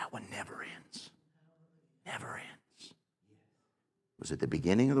 That one never ends. Never ends. Was it the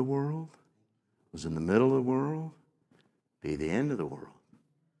beginning of the world? Was it in the middle of the world? Be the end of the world.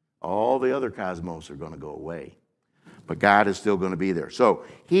 All the other cosmos are going to go away. But God is still going to be there. So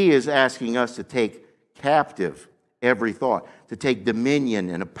he is asking us to take captive every thought, to take dominion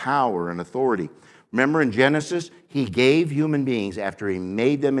and a power and authority. Remember in Genesis, he gave human beings after he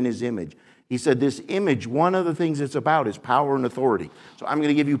made them in his image. He said this image, one of the things it's about is power and authority. So I'm going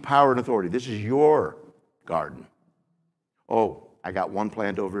to give you power and authority. This is your garden. Oh, I got one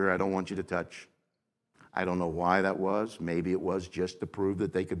plant over here I don't want you to touch. I don't know why that was. Maybe it was just to prove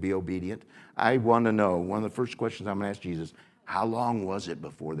that they could be obedient. I want to know, one of the first questions I'm going to ask Jesus, how long was it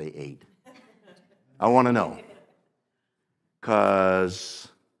before they ate? I want to know. Because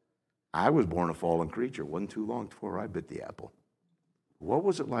I was born a fallen creature. It wasn't too long before I bit the apple. What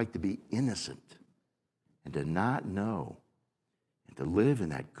was it like to be innocent and to not know and to live in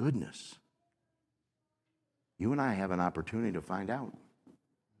that goodness? You and I have an opportunity to find out.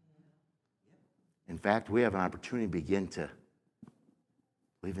 In fact, we have an opportunity to begin to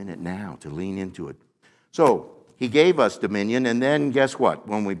live in it now, to lean into it. So he gave us dominion, and then guess what?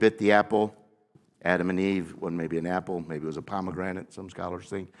 When we bit the apple, Adam and Eve, wasn't maybe an apple, maybe it was a pomegranate, some scholars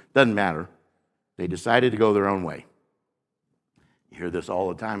think. Doesn't matter. They decided to go their own way. You hear this all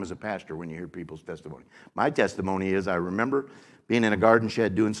the time as a pastor when you hear people's testimony. My testimony is I remember being in a garden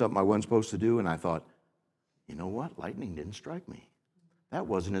shed doing something I wasn't supposed to do, and I thought, you know what? Lightning didn't strike me. That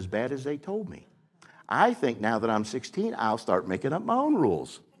wasn't as bad as they told me. I think now that I'm 16, I'll start making up my own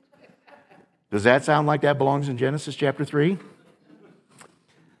rules. Does that sound like that belongs in Genesis chapter 3?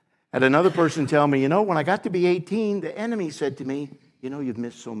 Had another person tell me, you know, when I got to be 18, the enemy said to me, you know, you've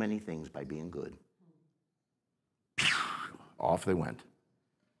missed so many things by being good. Off they went.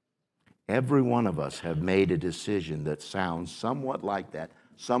 Every one of us have made a decision that sounds somewhat like that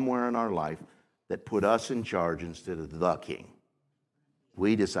somewhere in our life that put us in charge instead of the king.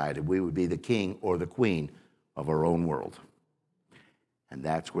 We decided we would be the king or the queen of our own world. And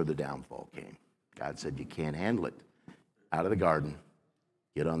that's where the downfall came. God said, you can't handle it. Out of the garden.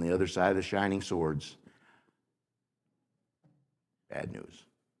 Get on the other side of the shining swords. Bad news.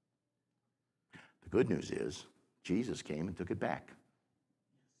 The good news is Jesus came and took it back.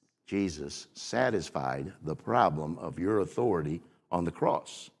 Jesus satisfied the problem of your authority on the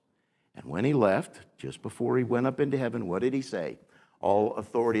cross. And when he left, just before he went up into heaven, what did he say? All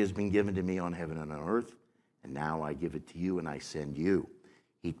authority has been given to me on heaven and on earth, and now I give it to you and I send you.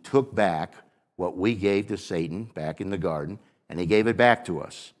 He took back what we gave to Satan back in the garden, and he gave it back to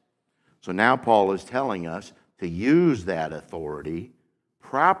us. So now Paul is telling us to use that authority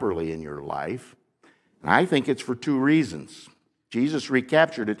properly in your life. And I think it's for two reasons. Jesus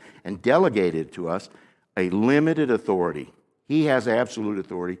recaptured it and delegated it to us a limited authority. He has absolute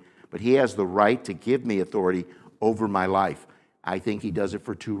authority, but he has the right to give me authority over my life. I think he does it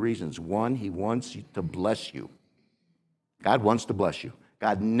for two reasons. One, he wants to bless you. God wants to bless you.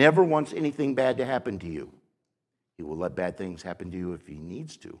 God never wants anything bad to happen to you. He will let bad things happen to you if he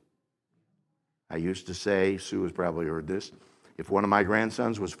needs to. I used to say, Sue has probably heard this, if one of my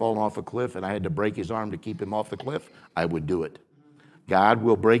grandsons was falling off a cliff and I had to break his arm to keep him off the cliff, I would do it. God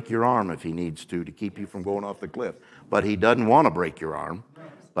will break your arm if he needs to keep you from going off the cliff. But he doesn't want to break your arm,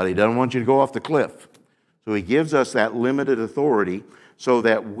 but he doesn't want you to go off the cliff. So he gives us that limited authority so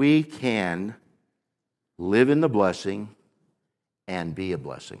that we can live in the blessing and be a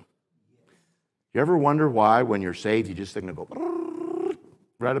blessing. You ever wonder why when you're saved you just think to go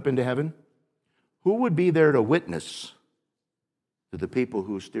right up into heaven? Who would be there to witness to the people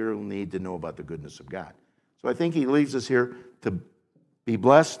who still need to know about the goodness of God? So I think he leaves us here to be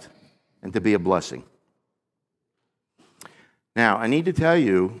blessed and to be a blessing. Now, I need to tell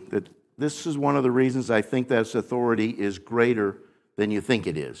you that this is one of the reasons I think that authority is greater than you think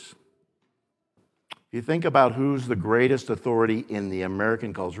it is. If you think about who's the greatest authority in the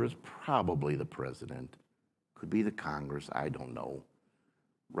American culture, it's probably the president. Could be the Congress, I don't know.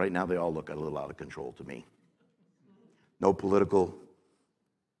 Right now, they all look a little out of control to me. No political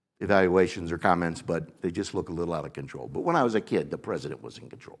evaluations or comments, but they just look a little out of control. But when I was a kid, the president was in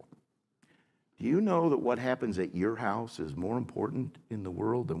control. Do you know that what happens at your house is more important in the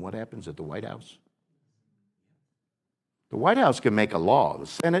world than what happens at the White House? The White House can make a law. The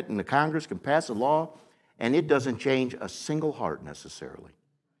Senate and the Congress can pass a law, and it doesn't change a single heart necessarily.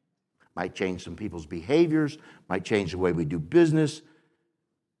 Might change some people's behaviors, might change the way we do business,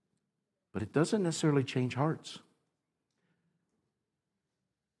 but it doesn't necessarily change hearts.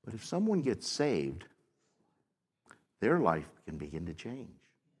 But if someone gets saved, their life can begin to change.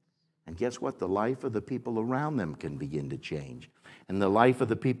 And guess what? The life of the people around them can begin to change. And the life of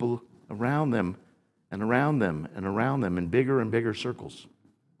the people around them and around them and around them in bigger and bigger circles.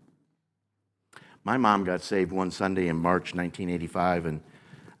 My mom got saved one Sunday in March 1985, and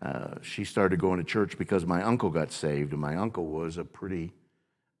she started going to church because my uncle got saved. And my uncle was a pretty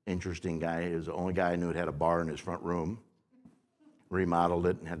interesting guy. He was the only guy I knew that had a bar in his front room. Remodeled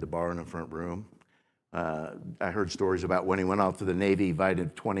it and had the bar in the front room. I heard stories about when he went off to the Navy, he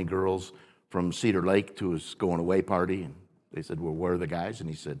invited 20 girls from Cedar Lake to his going away party. And they said, well, where are the guys? And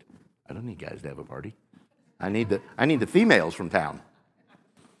he said, I don't need guys to have a party. I need the females from town.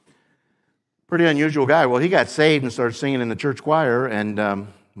 Pretty unusual guy. Well, he got saved and started singing in the church choir, and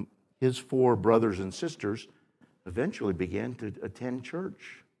his 4 brothers and sisters eventually began to attend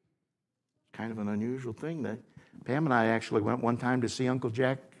church. Kind of an unusual thing. That Pam and I actually went one time to see Uncle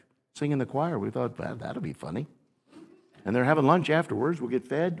Jack sing in the choir. We thought, well, that'll be funny. And they're having lunch afterwards. We'll get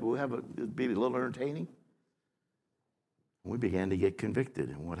fed. It'll be a little entertaining. We began to get convicted.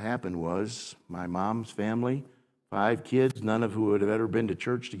 And what happened was my mom's family, 5 kids, none of who had ever been to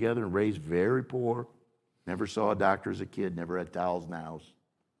church together, and raised very poor. Never saw a doctor as a kid, never had towels in the house,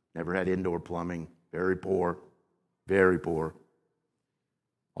 never had indoor plumbing, very poor, very poor.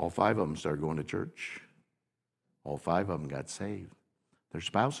 All 5 of them started going to church. All 5 of them got saved. Their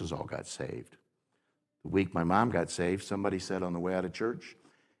spouses all got saved. The week my mom got saved, somebody said on the way out of church,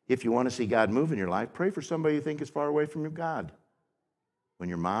 if you want to see God move in your life, pray for somebody you think is far away from your God. When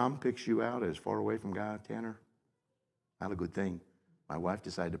your mom picks you out as far away from God, Tanner, not a good thing. My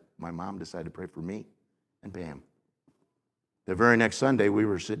mom decided to pray for me and Pam. The very next Sunday, we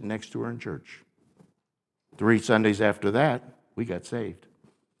were sitting next to her in church. 3 Sundays after that, we got saved.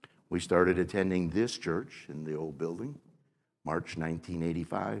 We started attending this church in the old building, March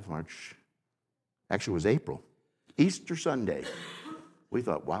 1985. Actually it was April, Easter Sunday. We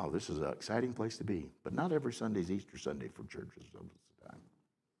thought, wow, this is an exciting place to be. But not every Sunday's Easter Sunday for churches.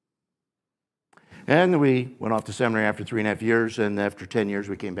 And we went off to seminary after 3.5 years, and after 10 years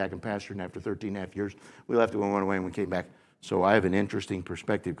we came back and pastored, and after 13.5 years we left and went away and we came back. So I have an interesting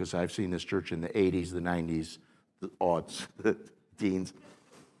perspective because I've seen this church in the 80s, the 90s, the aughts, the teens.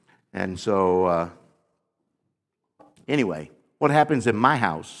 And so, anyway, what happens in my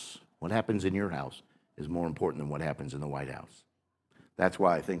house, what happens in your house, is more important than what happens in the White House. That's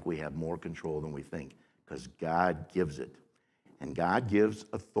why I think we have more control than we think, because God gives it. And God gives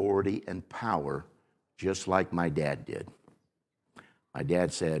authority and power just like my dad did. My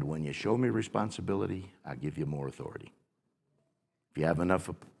dad said, when you show me responsibility, I'll give you more authority. If you have enough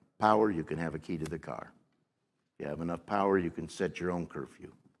power, you can have a key to the car. If you have enough power, you can set your own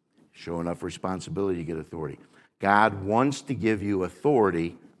curfew. Show enough responsibility, you get authority. God wants to give you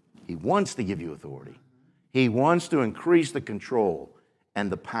authority. He wants to give you authority. He wants to increase the control and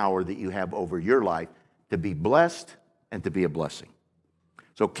the power that you have over your life to be blessed and to be a blessing.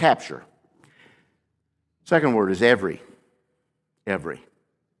 So capture. Second word is every. Every.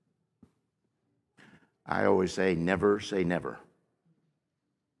 I always say never say never.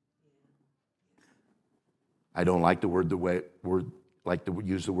 I don't like the word like to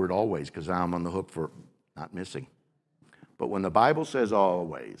use the word always because now I'm on the hook for not missing. But when the Bible says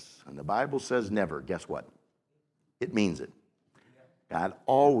always and the Bible says never, guess what? It means it. God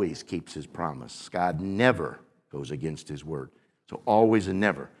always keeps his promise. God never goes against his word. So always and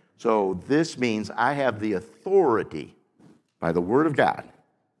never. So this means I have the authority by the word of God,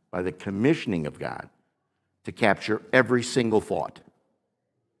 by the commissioning of God, to capture every single thought.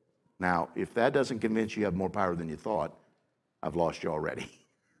 Now, if that doesn't convince you have more power than you thought, I've lost you already.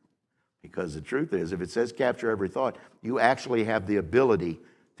 Because the truth is, if it says capture every thought, you actually have the ability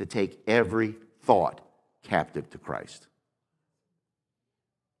to take every thought captive to Christ.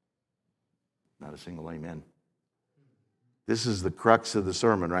 Not a single amen. This is the crux of the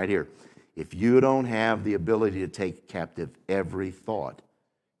sermon right here. If you don't have the ability to take captive every thought,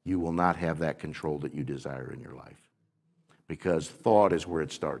 you will not have that control that you desire in your life. Because thought is where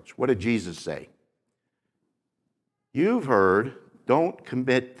it starts. What did Jesus say? You've heard, don't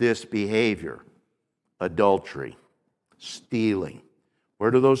commit this behavior. Adultery, stealing.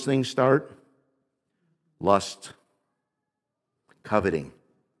 Where do those things start? Lust, coveting.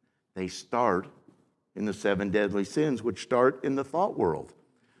 They start in the 7 deadly sins, which start in the thought world.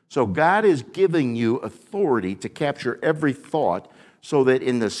 So God is giving you authority to capture every thought so that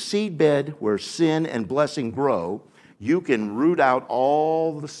in the seedbed where sin and blessing grow, you can root out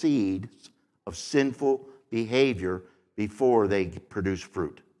all the seeds of sinful behavior before they produce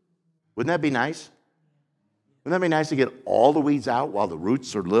fruit. Wouldn't that be nice? Wouldn't that be nice to get all the weeds out while the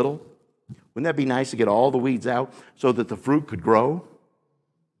roots are little? Wouldn't that be nice to get all the weeds out so that the fruit could grow?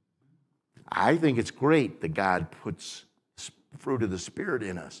 I think it's great that God puts fruit of the Spirit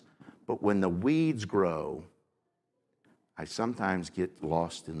in us. But when the weeds grow, I sometimes get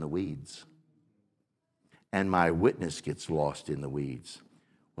lost in the weeds. And my witness gets lost in the weeds.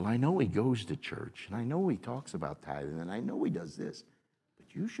 Well, I know he goes to church, and I know he talks about tithing, and I know he does this.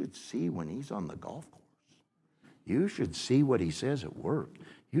 But you should see when he's on the golf course. You should see what he says at work.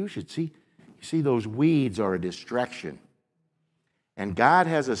 You should see, you see, those weeds are a distraction. And God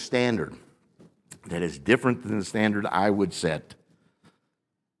has a standard that is different than the standard I would set.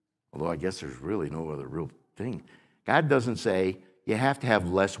 Although I guess there's really no other real thing. God doesn't say you have to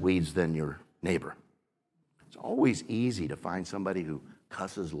have less weeds than your neighbor. It's always easy to find somebody who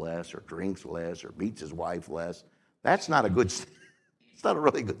cusses less or drinks less or beats his wife less. That's not a good, it's not a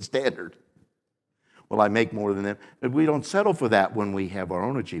really good standard. Well, I make more than them. But we don't settle for that when we have our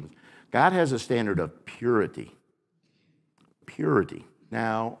own achievements. God has a standard of purity. Purity.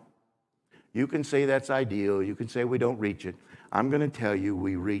 Now, you can say that's ideal. You can say we don't reach it. I'm going to tell you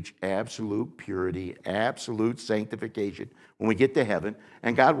we reach absolute purity, absolute sanctification when we get to heaven,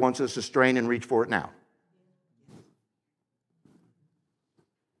 and God wants us to strain and reach for it now.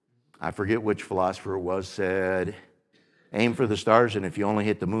 I forget which philosopher it was, said, aim for the stars, and if you only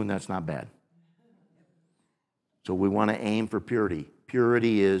hit the moon, that's not bad. So we want to aim for purity.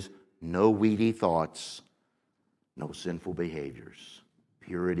 Purity is no weedy thoughts, no sinful behaviors.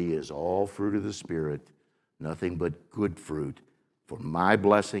 Purity is all fruit of the Spirit, nothing but good fruit for my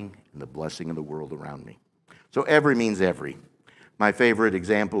blessing and the blessing of the world around me. So every means every. My favorite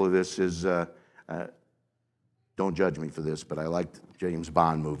example of this is, don't judge me for this, but I liked James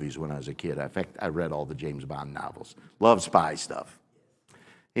Bond movies when I was a kid. In fact, I read all the James Bond novels. Love spy stuff.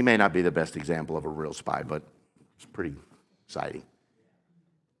 He may not be the best example of a real spy, but it's pretty exciting.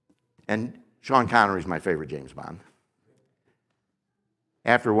 And Sean Connery is my favorite James Bond.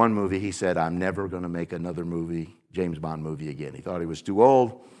 After one movie, he said, I'm never going to make another movie, James Bond movie again. He thought he was too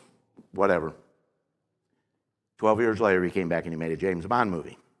old, whatever. 12 years later, he came back and he made a James Bond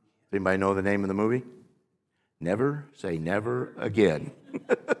movie. Does anybody know the name of the movie? Never Say Never Again.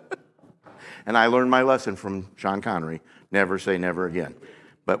 And I learned my lesson from Sean Connery, never say never again.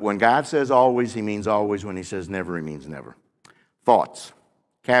 But when God says always, he means always. When he says never, he means never. Thoughts.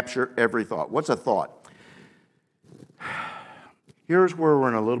 Capture every thought. What's a thought? Here's where we're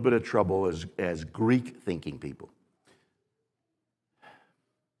in a little bit of trouble as Greek-thinking people.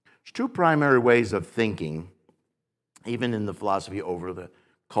 There's two primary ways of thinking, even in the philosophy over the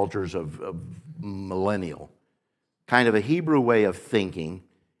cultures of millennial. Kind of a Hebrew way of thinking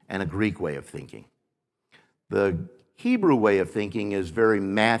and a Greek way of thinking. The Hebrew way of thinking is very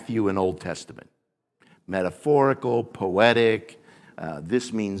Matthew and Old Testament. Metaphorical, poetic,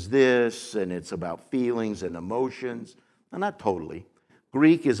 this means this, and it's about feelings and emotions. Now, not totally.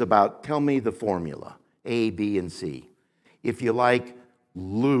 Greek is about, tell me the formula, A, B, and C. If you like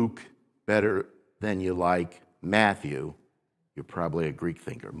Luke better than you like Matthew, you're probably a Greek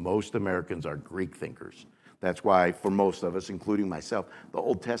thinker. Most Americans are Greek thinkers. That's why, for most of us, including myself, the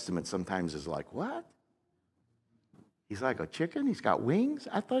Old Testament sometimes is like, what? He's like a chicken? He's got wings?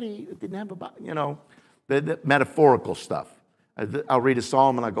 I thought he didn't have a body. The metaphorical stuff. I'll read a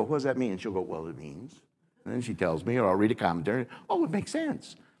psalm and I go, what does that mean? And she'll go, well, it means. And then she tells me, or I'll read a commentary. Oh, it makes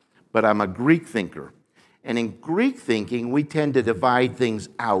sense. But I'm a Greek thinker. And in Greek thinking, we tend to divide things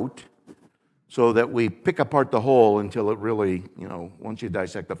out so that we pick apart the whole until it really, once you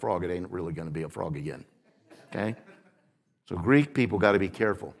dissect a frog, it ain't really going to be a frog again. Okay? So Greek people got to be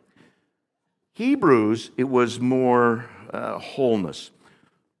careful. Hebrews, it was more wholeness.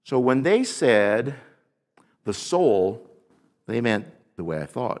 So when they said the soul, they meant the way I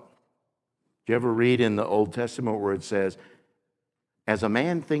thought. Do you ever read in the Old Testament where it says, as a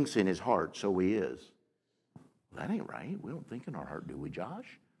man thinks in his heart, so he is? That ain't right. We don't think in our heart, do we,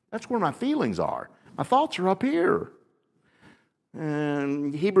 Josh? That's where my feelings are. My thoughts are up here.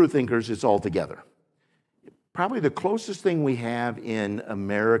 And Hebrew thinkers, it's all together. Probably the closest thing we have in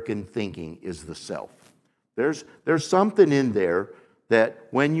American thinking is the self. There's something in there that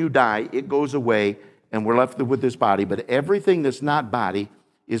when you die, it goes away and we're left with this body, but everything that's not body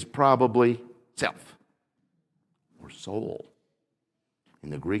is probably self or soul. In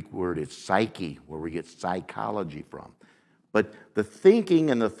the Greek word, it's psyche, where we get psychology from. But the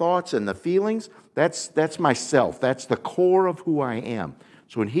thinking and the thoughts and the feelings, that's myself. That's the core of who I am.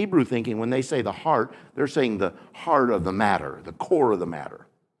 So in Hebrew thinking, when they say the heart, they're saying the heart of the matter, the core of the matter.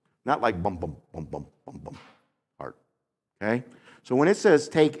 Not like bum, bum, bum, bum, bum, bum, heart. Okay? So when it says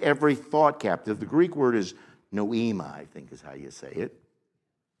take every thought captive, the Greek word is noema, I think is how you say it.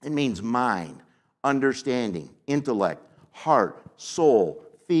 It means mind, understanding, intellect, heart, soul,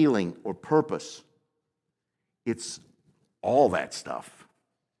 feeling, or purpose. It's all that stuff.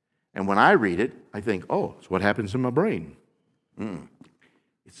 And when I read it, I think, oh, it's what happens in my brain.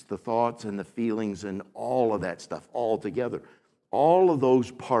 It's the thoughts and the feelings and all of that stuff all together. All of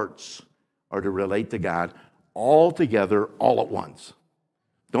those parts are to relate to God all together, all at once.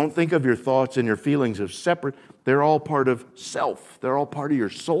 Don't think of your thoughts and your feelings as separate. They're all part of self. They're all part of your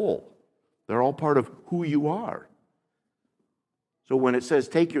soul. They're all part of who you are. So when it says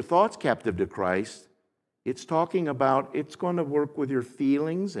take your thoughts captive to Christ, it's talking about it's going to work with your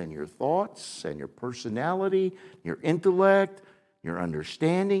feelings and your thoughts and your personality, your intellect, your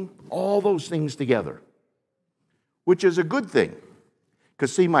understanding, all those things together, which is a good thing.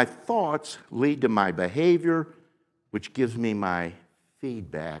 Because, see, my thoughts lead to my behavior, which gives me my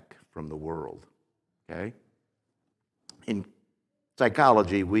feedback from the world, okay? In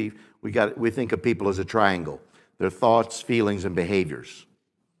psychology, we think of people as a triangle. Their thoughts, feelings, and behaviors.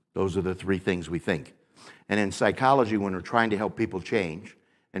 Those are the three things we think. And in psychology, when we're trying to help people change,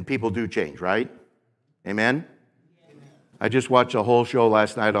 and people do change, right? Amen? I just watched a whole show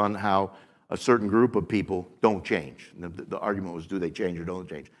last night on how a certain group of people don't change. And the argument was, do they change or don't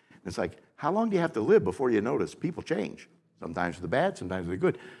they change? And it's like, how long do you have to live before you notice people change? Sometimes for the bad, sometimes for the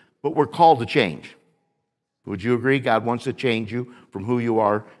good. But we're called to change. Would you agree God wants to change you from who you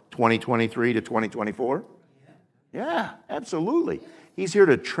are 2023 to 2024? Yeah, absolutely. He's here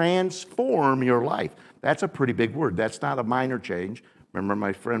to transform your life. That's a pretty big word. That's not a minor change. Remember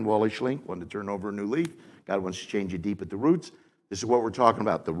my friend Wally Schlink wanted to turn over a new leaf? God wants to change you deep at the roots. This is what we're talking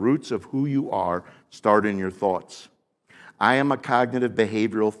about. The roots of who you are start in your thoughts. I am a cognitive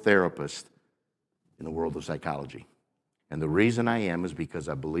behavioral therapist in the world of psychology. And the reason I am is because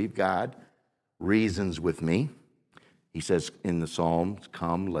I believe God reasons with me. He says in the Psalms,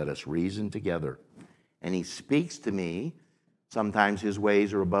 come, let us reason together. And he speaks to me. Sometimes his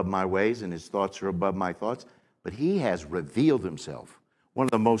ways are above my ways and his thoughts are above my thoughts. But he has revealed himself. One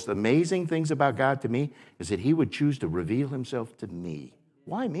of the most amazing things about God to me is that he would choose to reveal himself to me.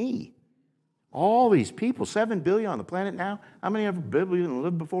 Why me? All these people, 7 billion on the planet now. How many ever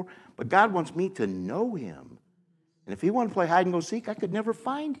lived before? But God wants me to know him. And if he wanted to play hide and go seek, I could never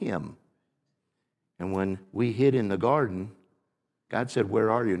find him. And when we hid in the garden, God said, where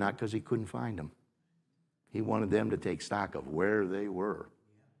are you? Not because he couldn't find them. He wanted them to take stock of where they were.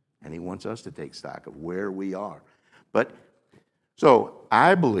 And he wants us to take stock of where we are. So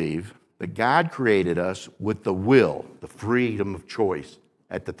I believe that God created us with the will, the freedom of choice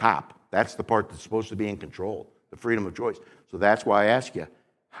at the top. That's the part that's supposed to be in control, the freedom of choice. So that's why I ask you,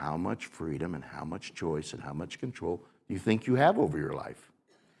 how much freedom and how much choice and how much control do you think you have over your life?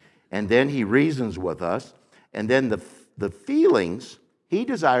 And then he reasons with us. And then the feelings, he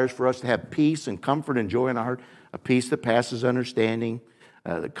desires for us to have peace and comfort and joy in our heart, a peace that passes understanding,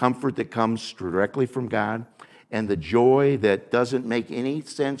 the comfort that comes directly from God, and the joy that doesn't make any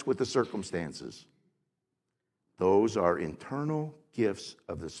sense with the circumstances. Those are internal gifts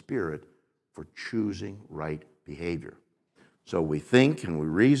of the Spirit for choosing right behavior. So we think and we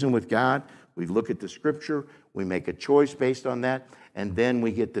reason with God. We look at the scripture. We make a choice based on that. And then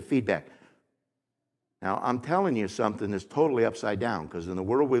we get the feedback. Now, I'm telling you something that's totally upside down, because in the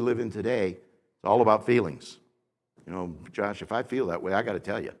world we live in today, it's all about feelings. You know, Josh, if I feel that way, I got to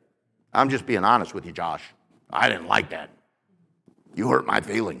tell you. I'm just being honest with you, Josh. I didn't like that. You hurt my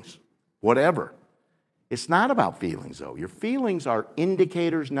feelings. Whatever. It's not about feelings, though. Your feelings are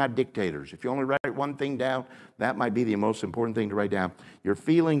indicators, not dictators. If you only write one thing down, that might be the most important thing to write down. Your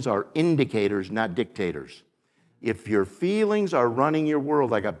feelings are indicators, not dictators. If your feelings are running your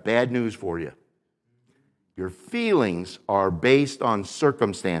world, I got bad news for you. Your feelings are based on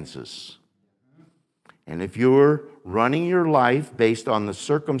circumstances. And if you're running your life based on the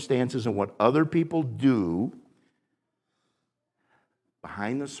circumstances and what other people do,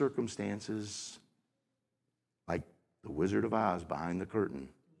 behind the circumstances, like the Wizard of Oz behind the curtain,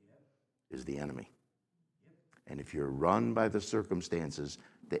 is the enemy. And if you're run by the circumstances,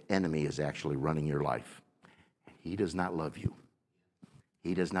 the enemy is actually running your life. He does not love you.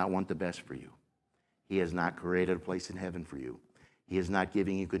 He does not want the best for you. He has not created a place in heaven for you. He is not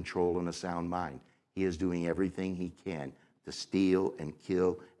giving you control and a sound mind. He is doing everything he can to steal and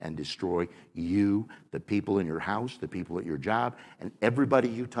kill and destroy you, the people in your house, the people at your job, and everybody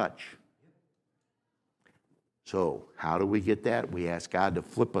you touch. So how do we get that? We ask God to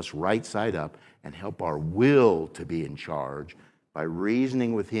flip us right side up and help our will to be in charge by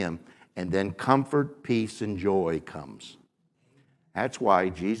reasoning with him, and then comfort, peace, and joy comes. That's why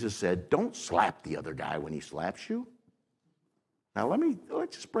Jesus said, don't slap the other guy when he slaps you. Now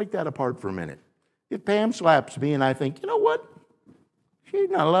let's just break that apart for a minute. If Pam slaps me and I think, you know what? She's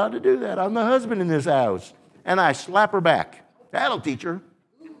not allowed to do that. I'm the husband in this house. And I slap her back. That'll teach her.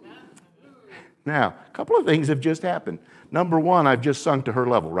 Now, a couple of things have just happened. Number one, I've just sunk to her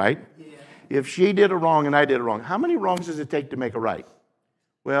level, right? Yeah. If she did a wrong and I did a wrong, how many wrongs does it take to make a right?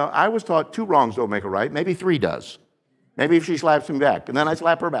 Well, I was taught 2 wrongs don't make a right. Maybe 3 does. Maybe if she slaps me back, and then I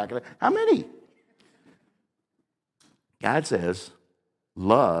slap her back. How many? God says,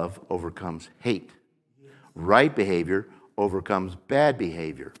 love overcomes hate. Right behavior overcomes bad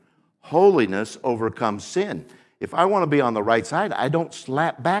behavior. Holiness overcomes sin. If I want to be on the right side, I don't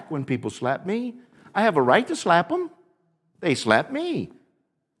slap back when people slap me. I have a right to slap them. They slap me.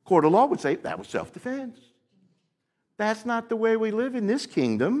 Court of law would say that was self-defense. That's not the way we live in this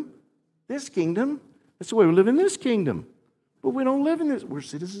kingdom. This kingdom, that's the way we live in this kingdom. But we don't live in this. We're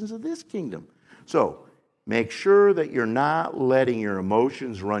citizens of this kingdom. So make sure that you're not letting your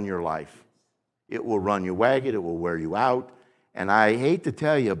emotions run your life. It will run you ragged. It will wear you out. And I hate to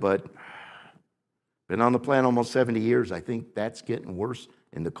tell you, but been on the planet almost 70 years. I think that's getting worse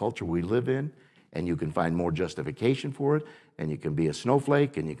in the culture we live in. And you can find more justification for it. And you can be a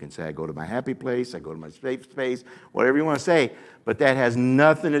snowflake. And you can say, I go to my happy place. I go to my safe space. Whatever you want to say. But that has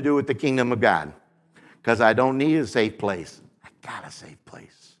nothing to do with the kingdom of God. Because I don't need a safe place. I got a safe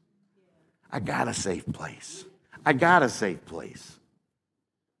place. I got a safe place. I got a safe place.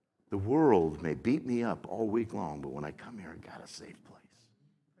 The world may beat me up all week long, but when I come here, I got a safe place.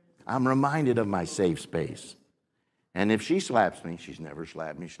 I'm reminded of my safe space. And if she slaps me, she's never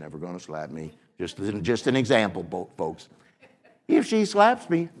slapped me. She's never going to slap me. Just an example, folks. If she slaps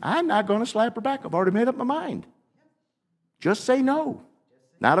me, I'm not going to slap her back. I've already made up my mind. Just say no.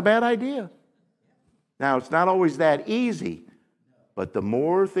 Not a bad idea. Now, it's not always that easy, but the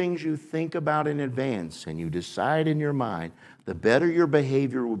more things you think about in advance and you decide in your mind, the better your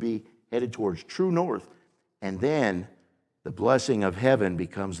behavior will be headed towards true north. And then the blessing of heaven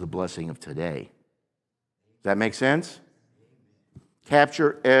becomes the blessing of today. Does that make sense?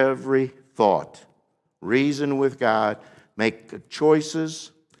 Capture every thought. Reason with God. Make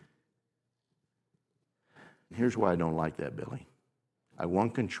choices. Here's why I don't like that, Billy. I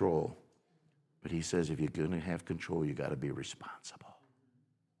want control. But he says if you're going to have control, you got to be responsible.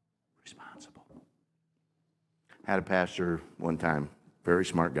 Responsible. I had a pastor one time, very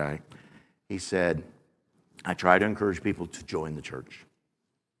smart guy. He said, I try to encourage people to join the church.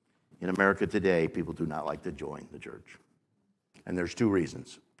 In America today, people do not like to join the church. And there's 2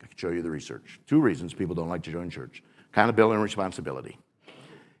 reasons. I can show you the research. 2 reasons people don't like to join church. Accountability and responsibility.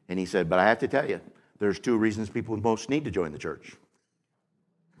 And he said, but I have to tell you, there's 2 reasons people most need to join the church.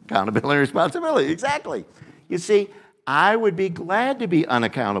 Accountability and responsibility, exactly. You see, I would be glad to be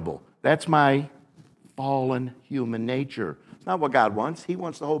unaccountable. That's my fallen human nature. It's not what God wants. He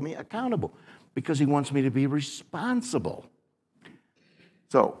wants to hold me accountable because he wants me to be responsible.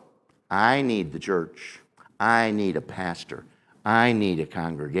 So, I need the church. I need a pastor. I need a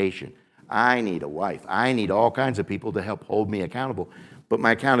congregation. I need a wife. I need all kinds of people to help hold me accountable. But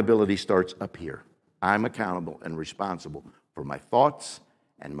my accountability starts up here. I'm accountable and responsible for my thoughts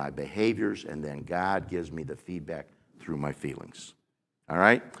and my behaviors, and then God gives me the feedback through my feelings. All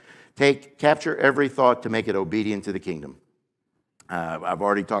right? Capture every thought to make it obedient to the kingdom. I've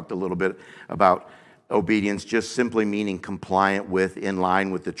already talked a little bit about obedience, just simply meaning compliant with, in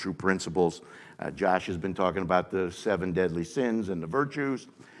line with the true principles. Josh has been talking about the 7 deadly sins and the virtues.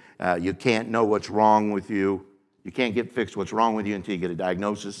 You can't know what's wrong with you. You can't get fixed what's wrong with you until you get a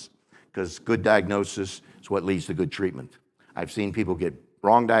diagnosis, because good diagnosis is what leads to good treatment. I've seen people get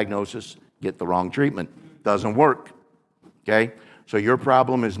wrong diagnosis, get the wrong treatment. Doesn't work, okay? So your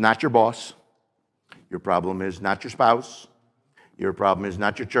problem is not your boss. Your problem is not your spouse. Your problem is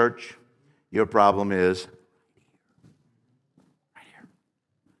not your church. Your problem is right here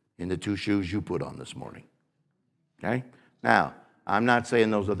in the 2 shoes you put on this morning, okay? Now, I'm not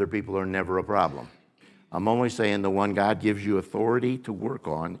saying those other people are never a problem. I'm only saying the one God gives you authority to work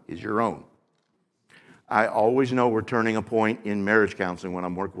on is your own. I always know we're turning a point in marriage counseling when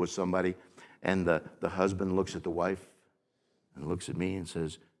I'm working with somebody and the husband looks at the wife and looks at me and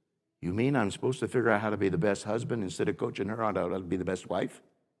says, "You mean I'm supposed to figure out how to be the best husband instead of coaching her on how to be the best wife?"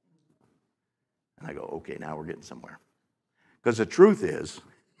 And I go, okay, now we're getting somewhere. Because the truth is,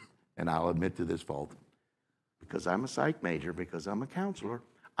 and I'll admit to this fault, because I'm a psych major, because I'm a counselor,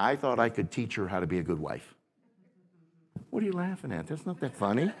 I thought I could teach her how to be a good wife. What are you laughing at? That's not that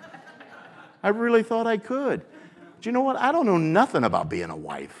funny. I really thought I could. But you know what? I don't know nothing about being a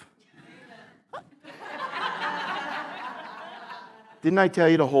wife. Didn't I tell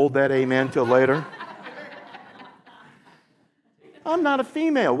you to hold that amen till later? I'm not a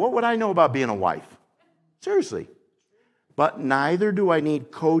female. What would I know about being a wife? Seriously. But neither do I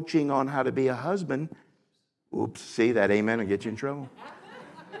need coaching on how to be a husband. Oops, see, that amen will get you in trouble.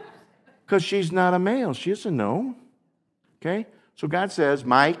 Because she's not a male. She doesn't know. Okay? So God says,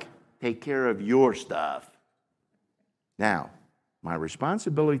 Mike, take care of your stuff. Now, my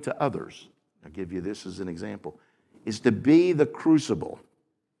responsibility to others, I'll give you this as an example, is to be the crucible,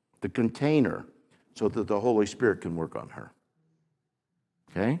 the container, so that the Holy Spirit can work on her.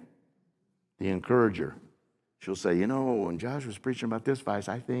 Okay? The encourager. She'll say, you know, when Josh was preaching about this vice,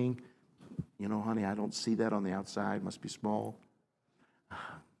 I think, you know, honey, I don't see that on the outside. It must be small.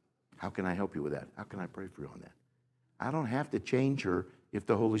 How can I help you with that? How can I pray for you on that? I don't have to change her if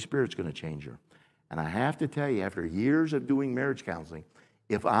the Holy Spirit's going to change her. And I have to tell you, after years of doing marriage counseling,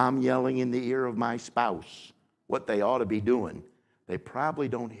 if I'm yelling in the ear of my spouse what they ought to be doing, they probably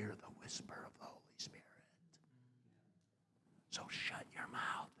don't hear the whisper of the Holy Spirit. So shut your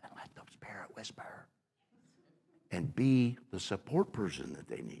mouth and let the Spirit whisper. And be the support person that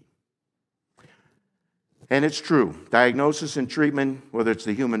they need. And it's true. Diagnosis and treatment, whether it's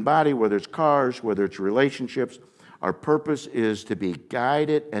the human body, whether it's cars, whether it's relationships, our purpose is to be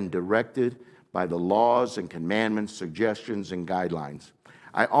guided and directed by the laws and commandments, suggestions, and guidelines.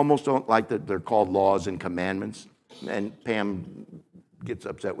 I almost don't like that they're called laws and commandments. And Pam gets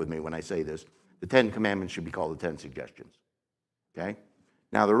upset with me when I say this. The 10 Commandments should be called the 10 Suggestions. Okay?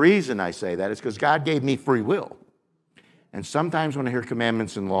 Now, the reason I say that is because God gave me free will. And sometimes when I hear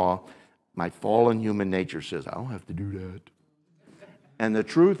commandments and law, my fallen human nature says, I don't have to do that. And the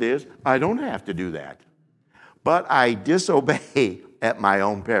truth is, I don't have to do that. But I disobey at my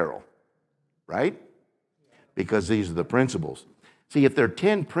own peril. Right? Because these are the principles. See, if there are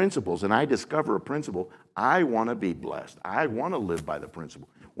 10 principles and I discover a principle, I want to be blessed. I want to live by the principle.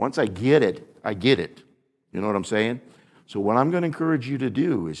 Once I get it, I get it. You know what I'm saying? So what I'm going to encourage you to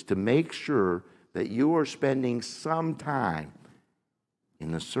do is to make sure that you are spending some time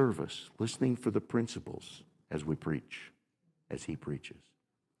in the service, listening for the principles as we preach, as he preaches.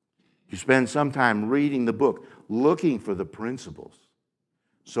 You spend some time reading the book, looking for the principles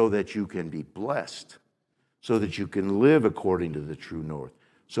so that you can be blessed, so that you can live according to the true north,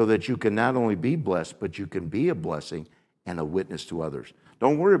 so that you can not only be blessed, but you can be a blessing and a witness to others.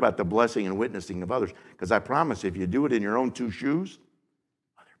 Don't worry about the blessing and witnessing of others, because I promise if you do it in your own 2 shoes,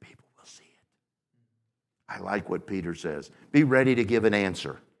 other people will see it. I like what Peter says. Be ready to give an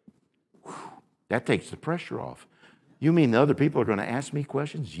answer. Whew, that takes the pressure off. You mean the other people are going to ask me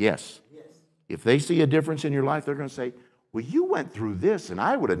questions? Yes. If they see a difference in your life, they're going to say, well, you went through this, and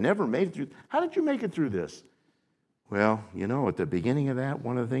I would have never made it through. How did you make it through this? Well, you know, at the beginning of that,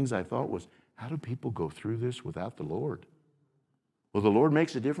 one of the things I thought was, how do people go through this without the Lord? Well, the Lord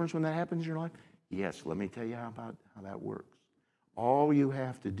makes a difference when that happens in your life? Yes, let me tell you how that works. All you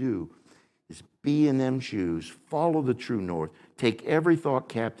have to do is be in them shoes, follow the true north, take every thought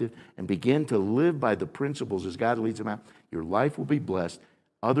captive, and begin to live by the principles as God leads them out. Your life will be blessed.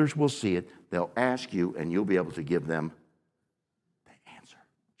 Others will see it. They'll ask you, and you'll be able to give them the answer.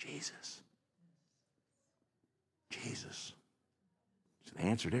 Jesus. Jesus. It's an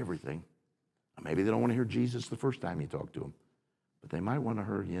answer to everything. Maybe they don't want to hear Jesus the first time you talk to them, but they might want to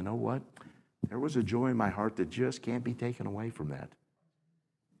hear, you know what? There was a joy in my heart that just can't be taken away from that.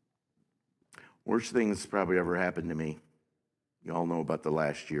 Worst thing that's probably ever happened to me. You all know about the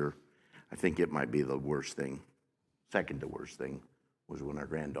last year. I think it might be the worst thing. Second to worst thing was when our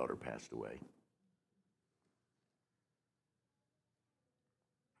granddaughter passed away.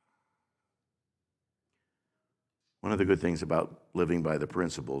 One of the good things about living by the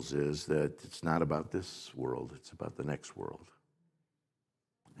principles is that it's not about this world, it's about the next world.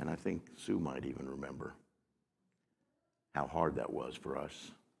 And I think Sue might even remember how hard that was for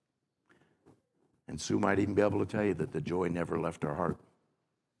us. And Sue might even be able to tell you that the joy never left our heart.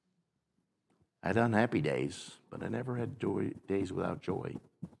 I had unhappy days, but I never had days without joy.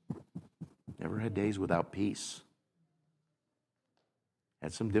 Never had days without peace.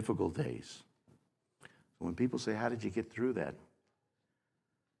 Had some difficult days. When people say, how did you get through that?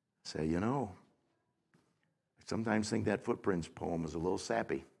 I say, you know, I sometimes think that Footprints poem is a little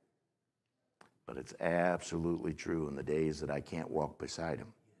sappy, but it's absolutely true. In the days that I can't walk beside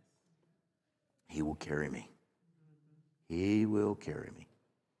him, he will carry me. He will carry me.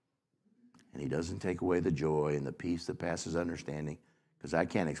 And he doesn't take away the joy and the peace that passes understanding, because I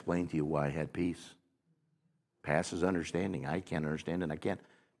can't explain to you why I had peace. Passes understanding. I can't understand it. I can't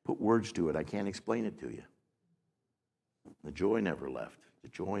put words to it. I can't explain it to you. The joy never left. The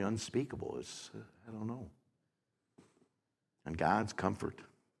joy unspeakable is, I don't know. And God's comfort.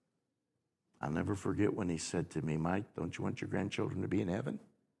 I'll never forget when he said to me, Mike, don't you want your grandchildren to be in heaven?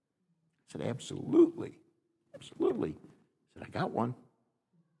 I said, absolutely. Absolutely. He said, I got one.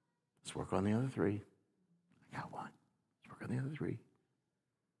 Let's work on the other three. I got one. Let's work on the other three.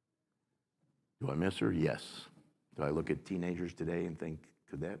 Do I miss her? Yes. Do I look at teenagers today and think,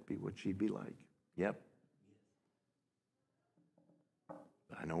 could that be what she'd be like? Yep.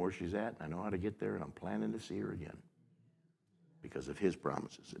 But I know where she's at, and I know how to get there, and I'm planning to see her again because of his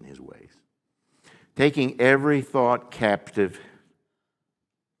promises and his ways. Taking every thought captive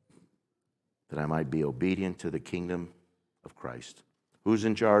that I might be obedient to the kingdom of Christ. Who's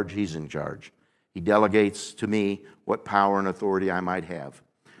in charge? He's in charge. He delegates to me what power and authority I might have.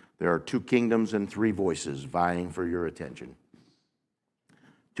 There are 2 kingdoms and 3 voices vying for your attention.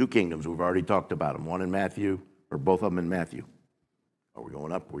 2 kingdoms, we've already talked about them. One in Matthew, or both of them in Matthew. Are we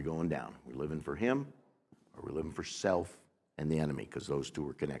going up? Are we going down? Are we living for him? Or are we living for self and the enemy? Because those 2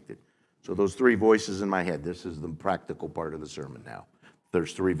 are connected. So those 3 voices in my head, this is the practical part of the sermon now.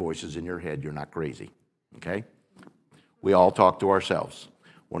 There's 3 voices in your head, you're not crazy, okay? We all talk to ourselves.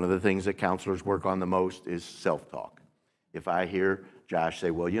 One of the things that counselors work on the most is self-talk. If I hear Josh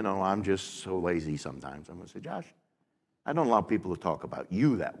say, well, you know, I'm just so lazy sometimes, I'm going to say, Josh, I don't allow people to talk about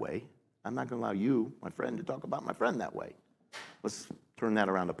you that way. I'm not going to allow you, my friend, to talk about my friend that way. Let's turn that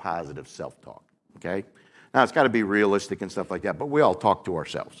around to positive self-talk, okay? Now, it's got to be realistic and stuff like that, but we all talk to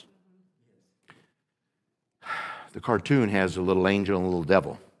ourselves. The cartoon has a little angel and a little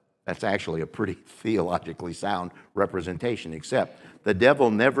devil. That's actually a pretty theologically sound representation, except the devil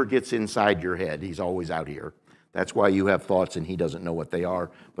never gets inside your head. He's always out here. That's why you have thoughts and he doesn't know what they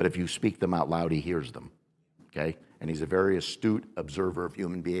are, but if you speak them out loud, he hears them, okay? And he's a very astute observer of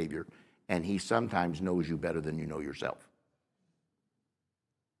human behavior, and he sometimes knows you better than you know yourself.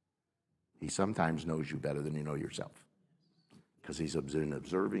 He sometimes knows you better than you know yourself because he's been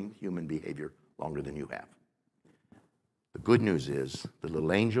observing human behavior longer than you have. The good news is the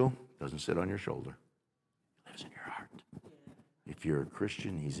little angel doesn't sit on your shoulder. He lives in your heart. If you're a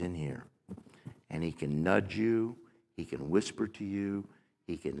Christian, he's in here. And he can nudge you. He can whisper to you.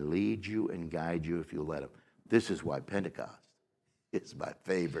 He can lead you and guide you if you let him. This is why Pentecost is my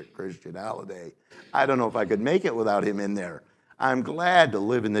favorite Christian holiday. I don't know if I could make it without him in there. I'm glad to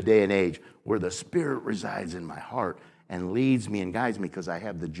live in the day and age where the Spirit resides in my heart and leads me and guides me because I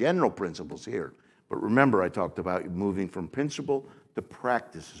have the general principles here. But remember, I talked about moving from principle to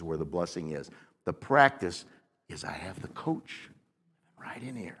practice is where the blessing is. The practice is I have the coach right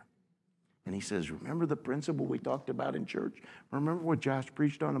in here. And he says, remember the principle we talked about in church? Remember what Josh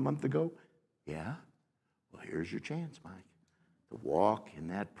preached on a month ago? Yeah? Well, here's your chance, Mike, to walk in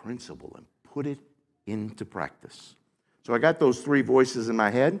that principle and put it into practice. So I got those 3 voices in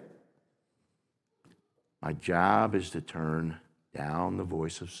my head. My job is to turn down the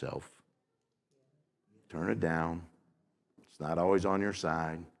voice of self. Turn it down. It's not always on your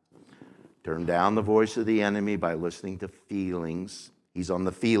side. Turn down the voice of the enemy by listening to feelings. He's on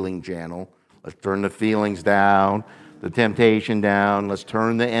the feeling channel. Let's turn the feelings down, the temptation down. Let's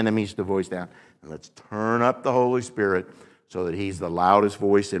turn the enemy's voice down. And let's turn up the Holy Spirit so that he's the loudest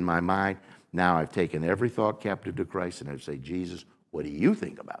voice in my mind. Now I've taken every thought captive to Christ and I say, Jesus, What do you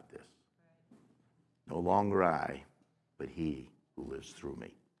think about this? No longer I, but he who lives through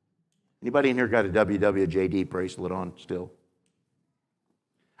me. Anybody in here got a WWJD bracelet on still?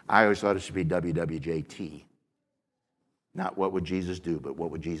 I always thought it should be WWJT. Not what would Jesus do, but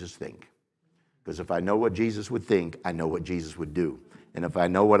what would Jesus think? Because if I know what Jesus would think, I know what Jesus would do. And if I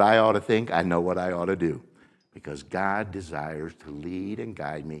know what I ought to think, I know what I ought to do. Because God desires to lead and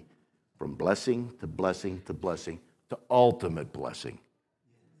guide me from blessing to blessing to blessing to ultimate blessing.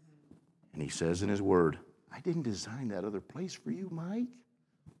 And he says in his word, I didn't design that other place for you, Mike.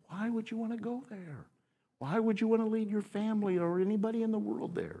 Why would you want to go there? Why would you want to lead your family or anybody in the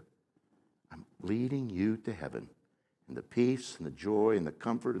world there? I'm leading you to heaven. And the peace and the joy and the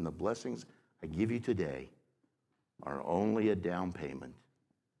comfort and the blessings I give you today are only a down payment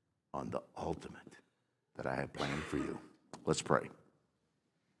on the ultimate that I have planned for you. Let's pray.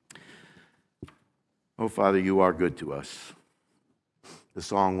 Oh, Father, you are good to us. The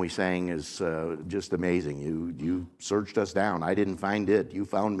song we sang is just amazing. You searched us down. I didn't find it. You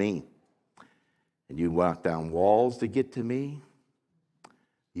found me. And you walked down walls to get to me.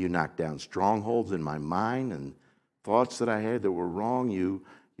 You knocked down strongholds in my mind and thoughts that I had that were wrong. You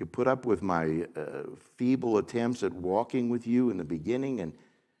put up with my feeble attempts at walking with you in the beginning.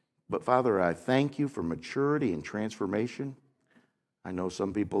 But Father, I thank you for maturity and transformation. I know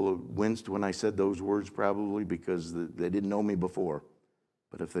some people winced when I said those words probably because they didn't know me before.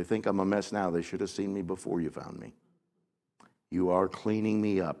 But if they think I'm a mess now, they should have seen me before you found me. You are cleaning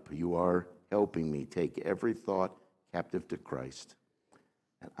me up. You are helping me take every thought captive to Christ.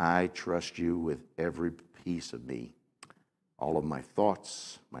 And I trust you with every piece of me, all of my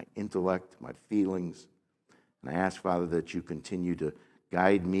thoughts, my intellect, my feelings. And I ask, Father, that you continue to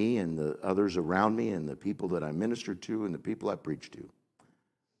guide me and the others around me and the people that I minister to and the people I preach to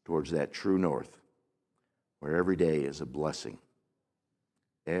towards that true north, where every day is a blessing.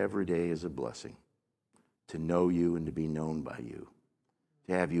 Every day is a blessing to know you and to be known by you,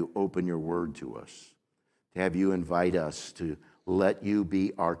 to have you open your word to us, to have you invite us to let you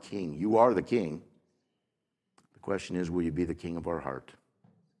be our king. You are the king. The question is, will you be the king of our heart?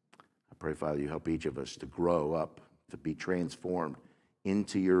 I pray, Father, you help each of us to grow up, to be transformed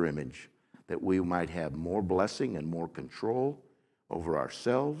into your image, that we might have more blessing and more control over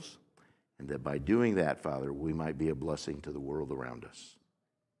ourselves, and that by doing that, Father, we might be a blessing to the world around us.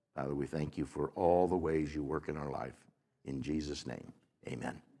 Father, we thank you for all the ways you work in our life. In Jesus' name,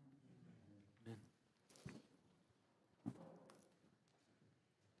 amen.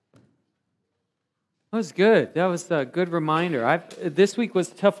 That was good. That was a good reminder. This week was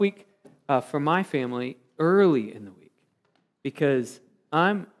a tough week for my family early in the week because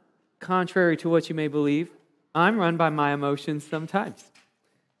I'm, contrary to what you may believe, I'm run by my emotions sometimes.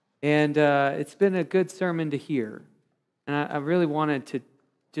 And it's been a good sermon to hear. And I really wanted to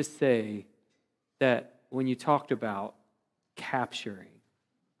just say that when you talked about capturing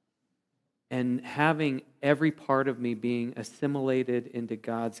and having every part of me being assimilated into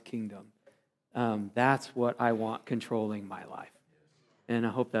God's kingdom, that's what I want controlling my life. And I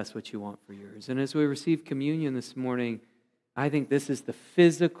hope that's what you want for yours. And as we receive communion this morning, I think this is the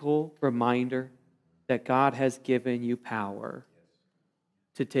physical reminder that God has given you power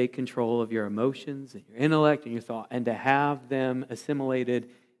to take control of your emotions and your intellect and your thought and to have them assimilated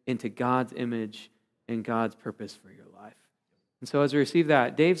into God's image and God's purpose for your life. And so as we receive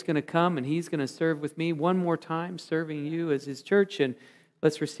that, Dave's going to come and he's going to serve with me one more time, serving you as his church. And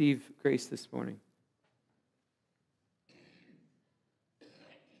let's receive grace this morning.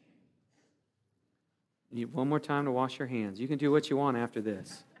 You need one more time to wash your hands. You can do what you want after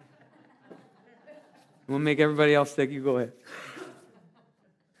this. You want to make everybody else sick? You go ahead.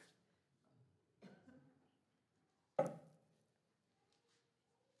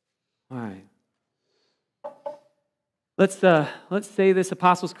 All right. Let's say this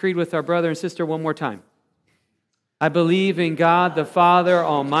Apostles' Creed with our brother and sister one more time. I believe in God the Father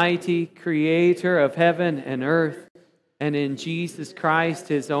Almighty, creator of heaven and earth, and in Jesus Christ,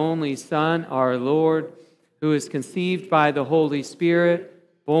 his only Son, our Lord, who is conceived by the Holy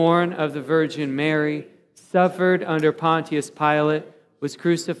Spirit, born of the Virgin Mary, suffered under Pontius Pilate, was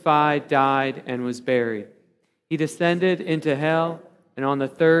crucified, died, and was buried. He descended into hell, and on the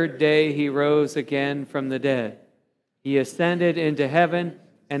third day he rose again from the dead. He ascended into heaven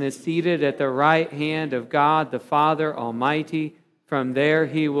and is seated at the right hand of God the Father Almighty. From there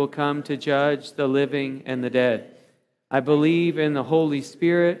he will come to judge the living and the dead. I believe in the Holy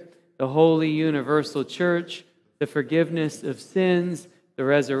Spirit, the holy universal church, the forgiveness of sins, the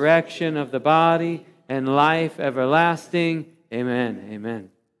resurrection of the body, and life everlasting. Amen. Amen.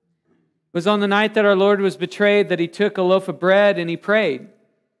 was on the night that our Lord was betrayed that he took a loaf of bread and he prayed.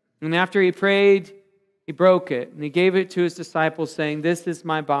 And after he prayed, he broke it and he gave it to his disciples saying, "This is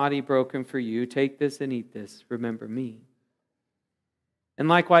my body broken for you. Take this and eat this. Remember me." And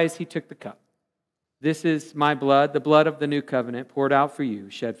likewise, he took the cup. "This is my blood, the blood of the new covenant, poured out for you,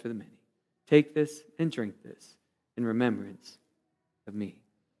 shed for the many. Take this and drink this in remembrance of me."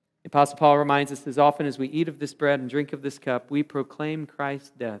 The Apostle Paul reminds us, as often as we eat of this bread and drink of this cup, we proclaim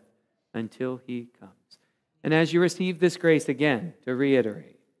Christ's death until he comes. And as you receive this grace, again, to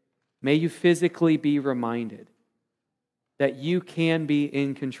reiterate, may you physically be reminded that you can be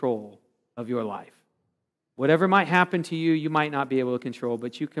in control of your life. Whatever might happen to you, you might not be able to control,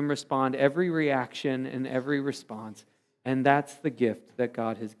 but you can respond every reaction and every response. And that's the gift that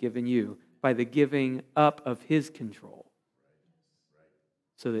God has given you by the giving up of his control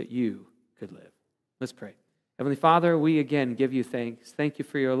so that you could live. Let's pray. Heavenly Father, we again give you thanks. Thank you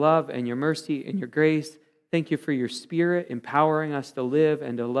for your love and your mercy and your grace. Thank you for your Spirit empowering us to live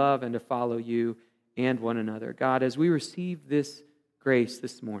and to love and to follow you and one another. God, as we receive this grace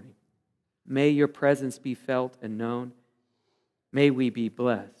this morning, may your presence be felt and known. May we be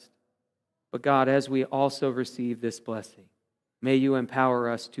blessed. But God, as we also receive this blessing, may you empower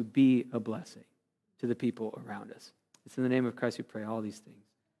us to be a blessing to the people around us. It's in the name of Christ we pray all these things.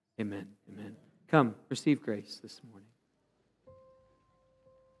 Amen. Amen. Come, receive grace this morning.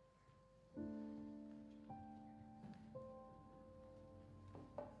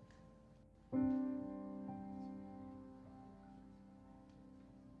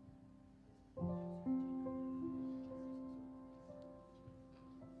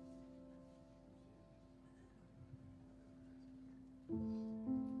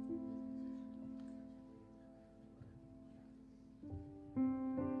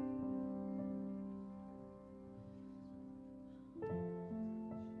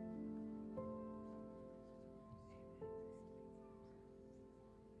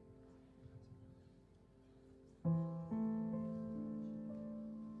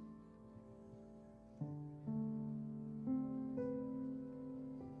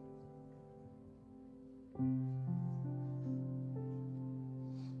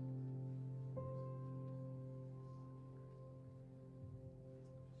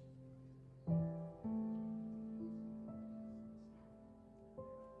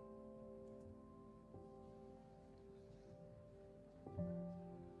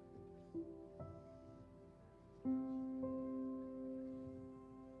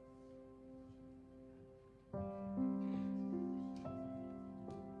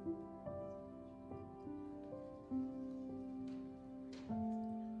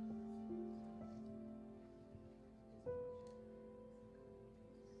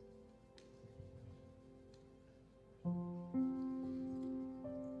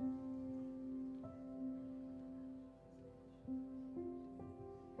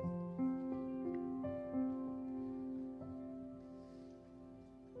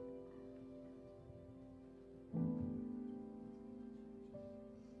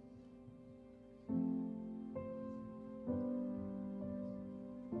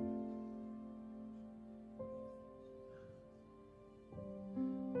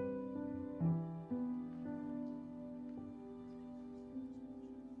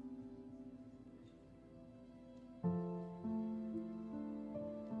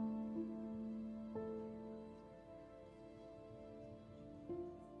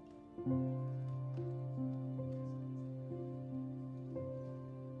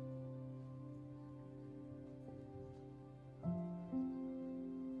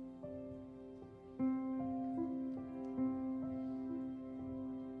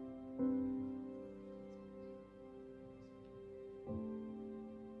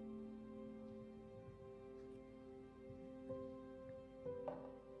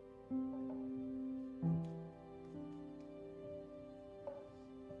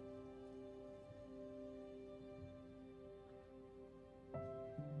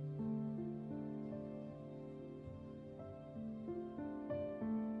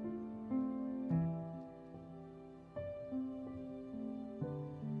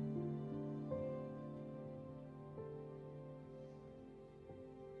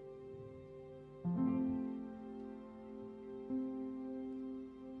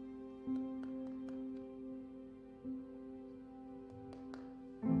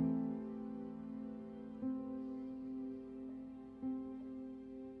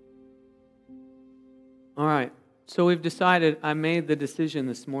 All right, so we've decided, I made the decision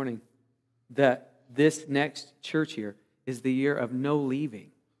this morning that this next church year is the year of no leaving.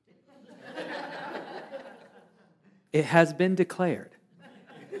 It has been declared.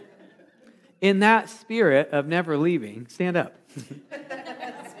 in that spirit of never leaving, stand up.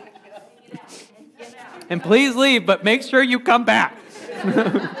 And please leave, but make sure you come back.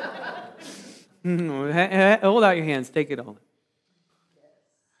 Hold out your hands. Take it all.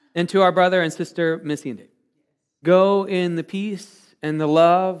 And to our brother and sister, Missy and Dave, go in the peace and the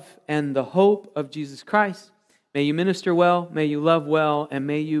love and the hope of Jesus Christ. May you minister well, may you love well, and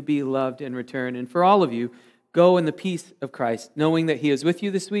may you be loved in return. And for all of you, go in the peace of Christ, knowing that He is with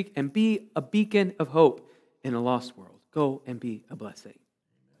you this week, and be a beacon of hope in a lost world. Go and be a blessing.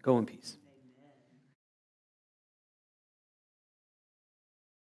 Go in peace.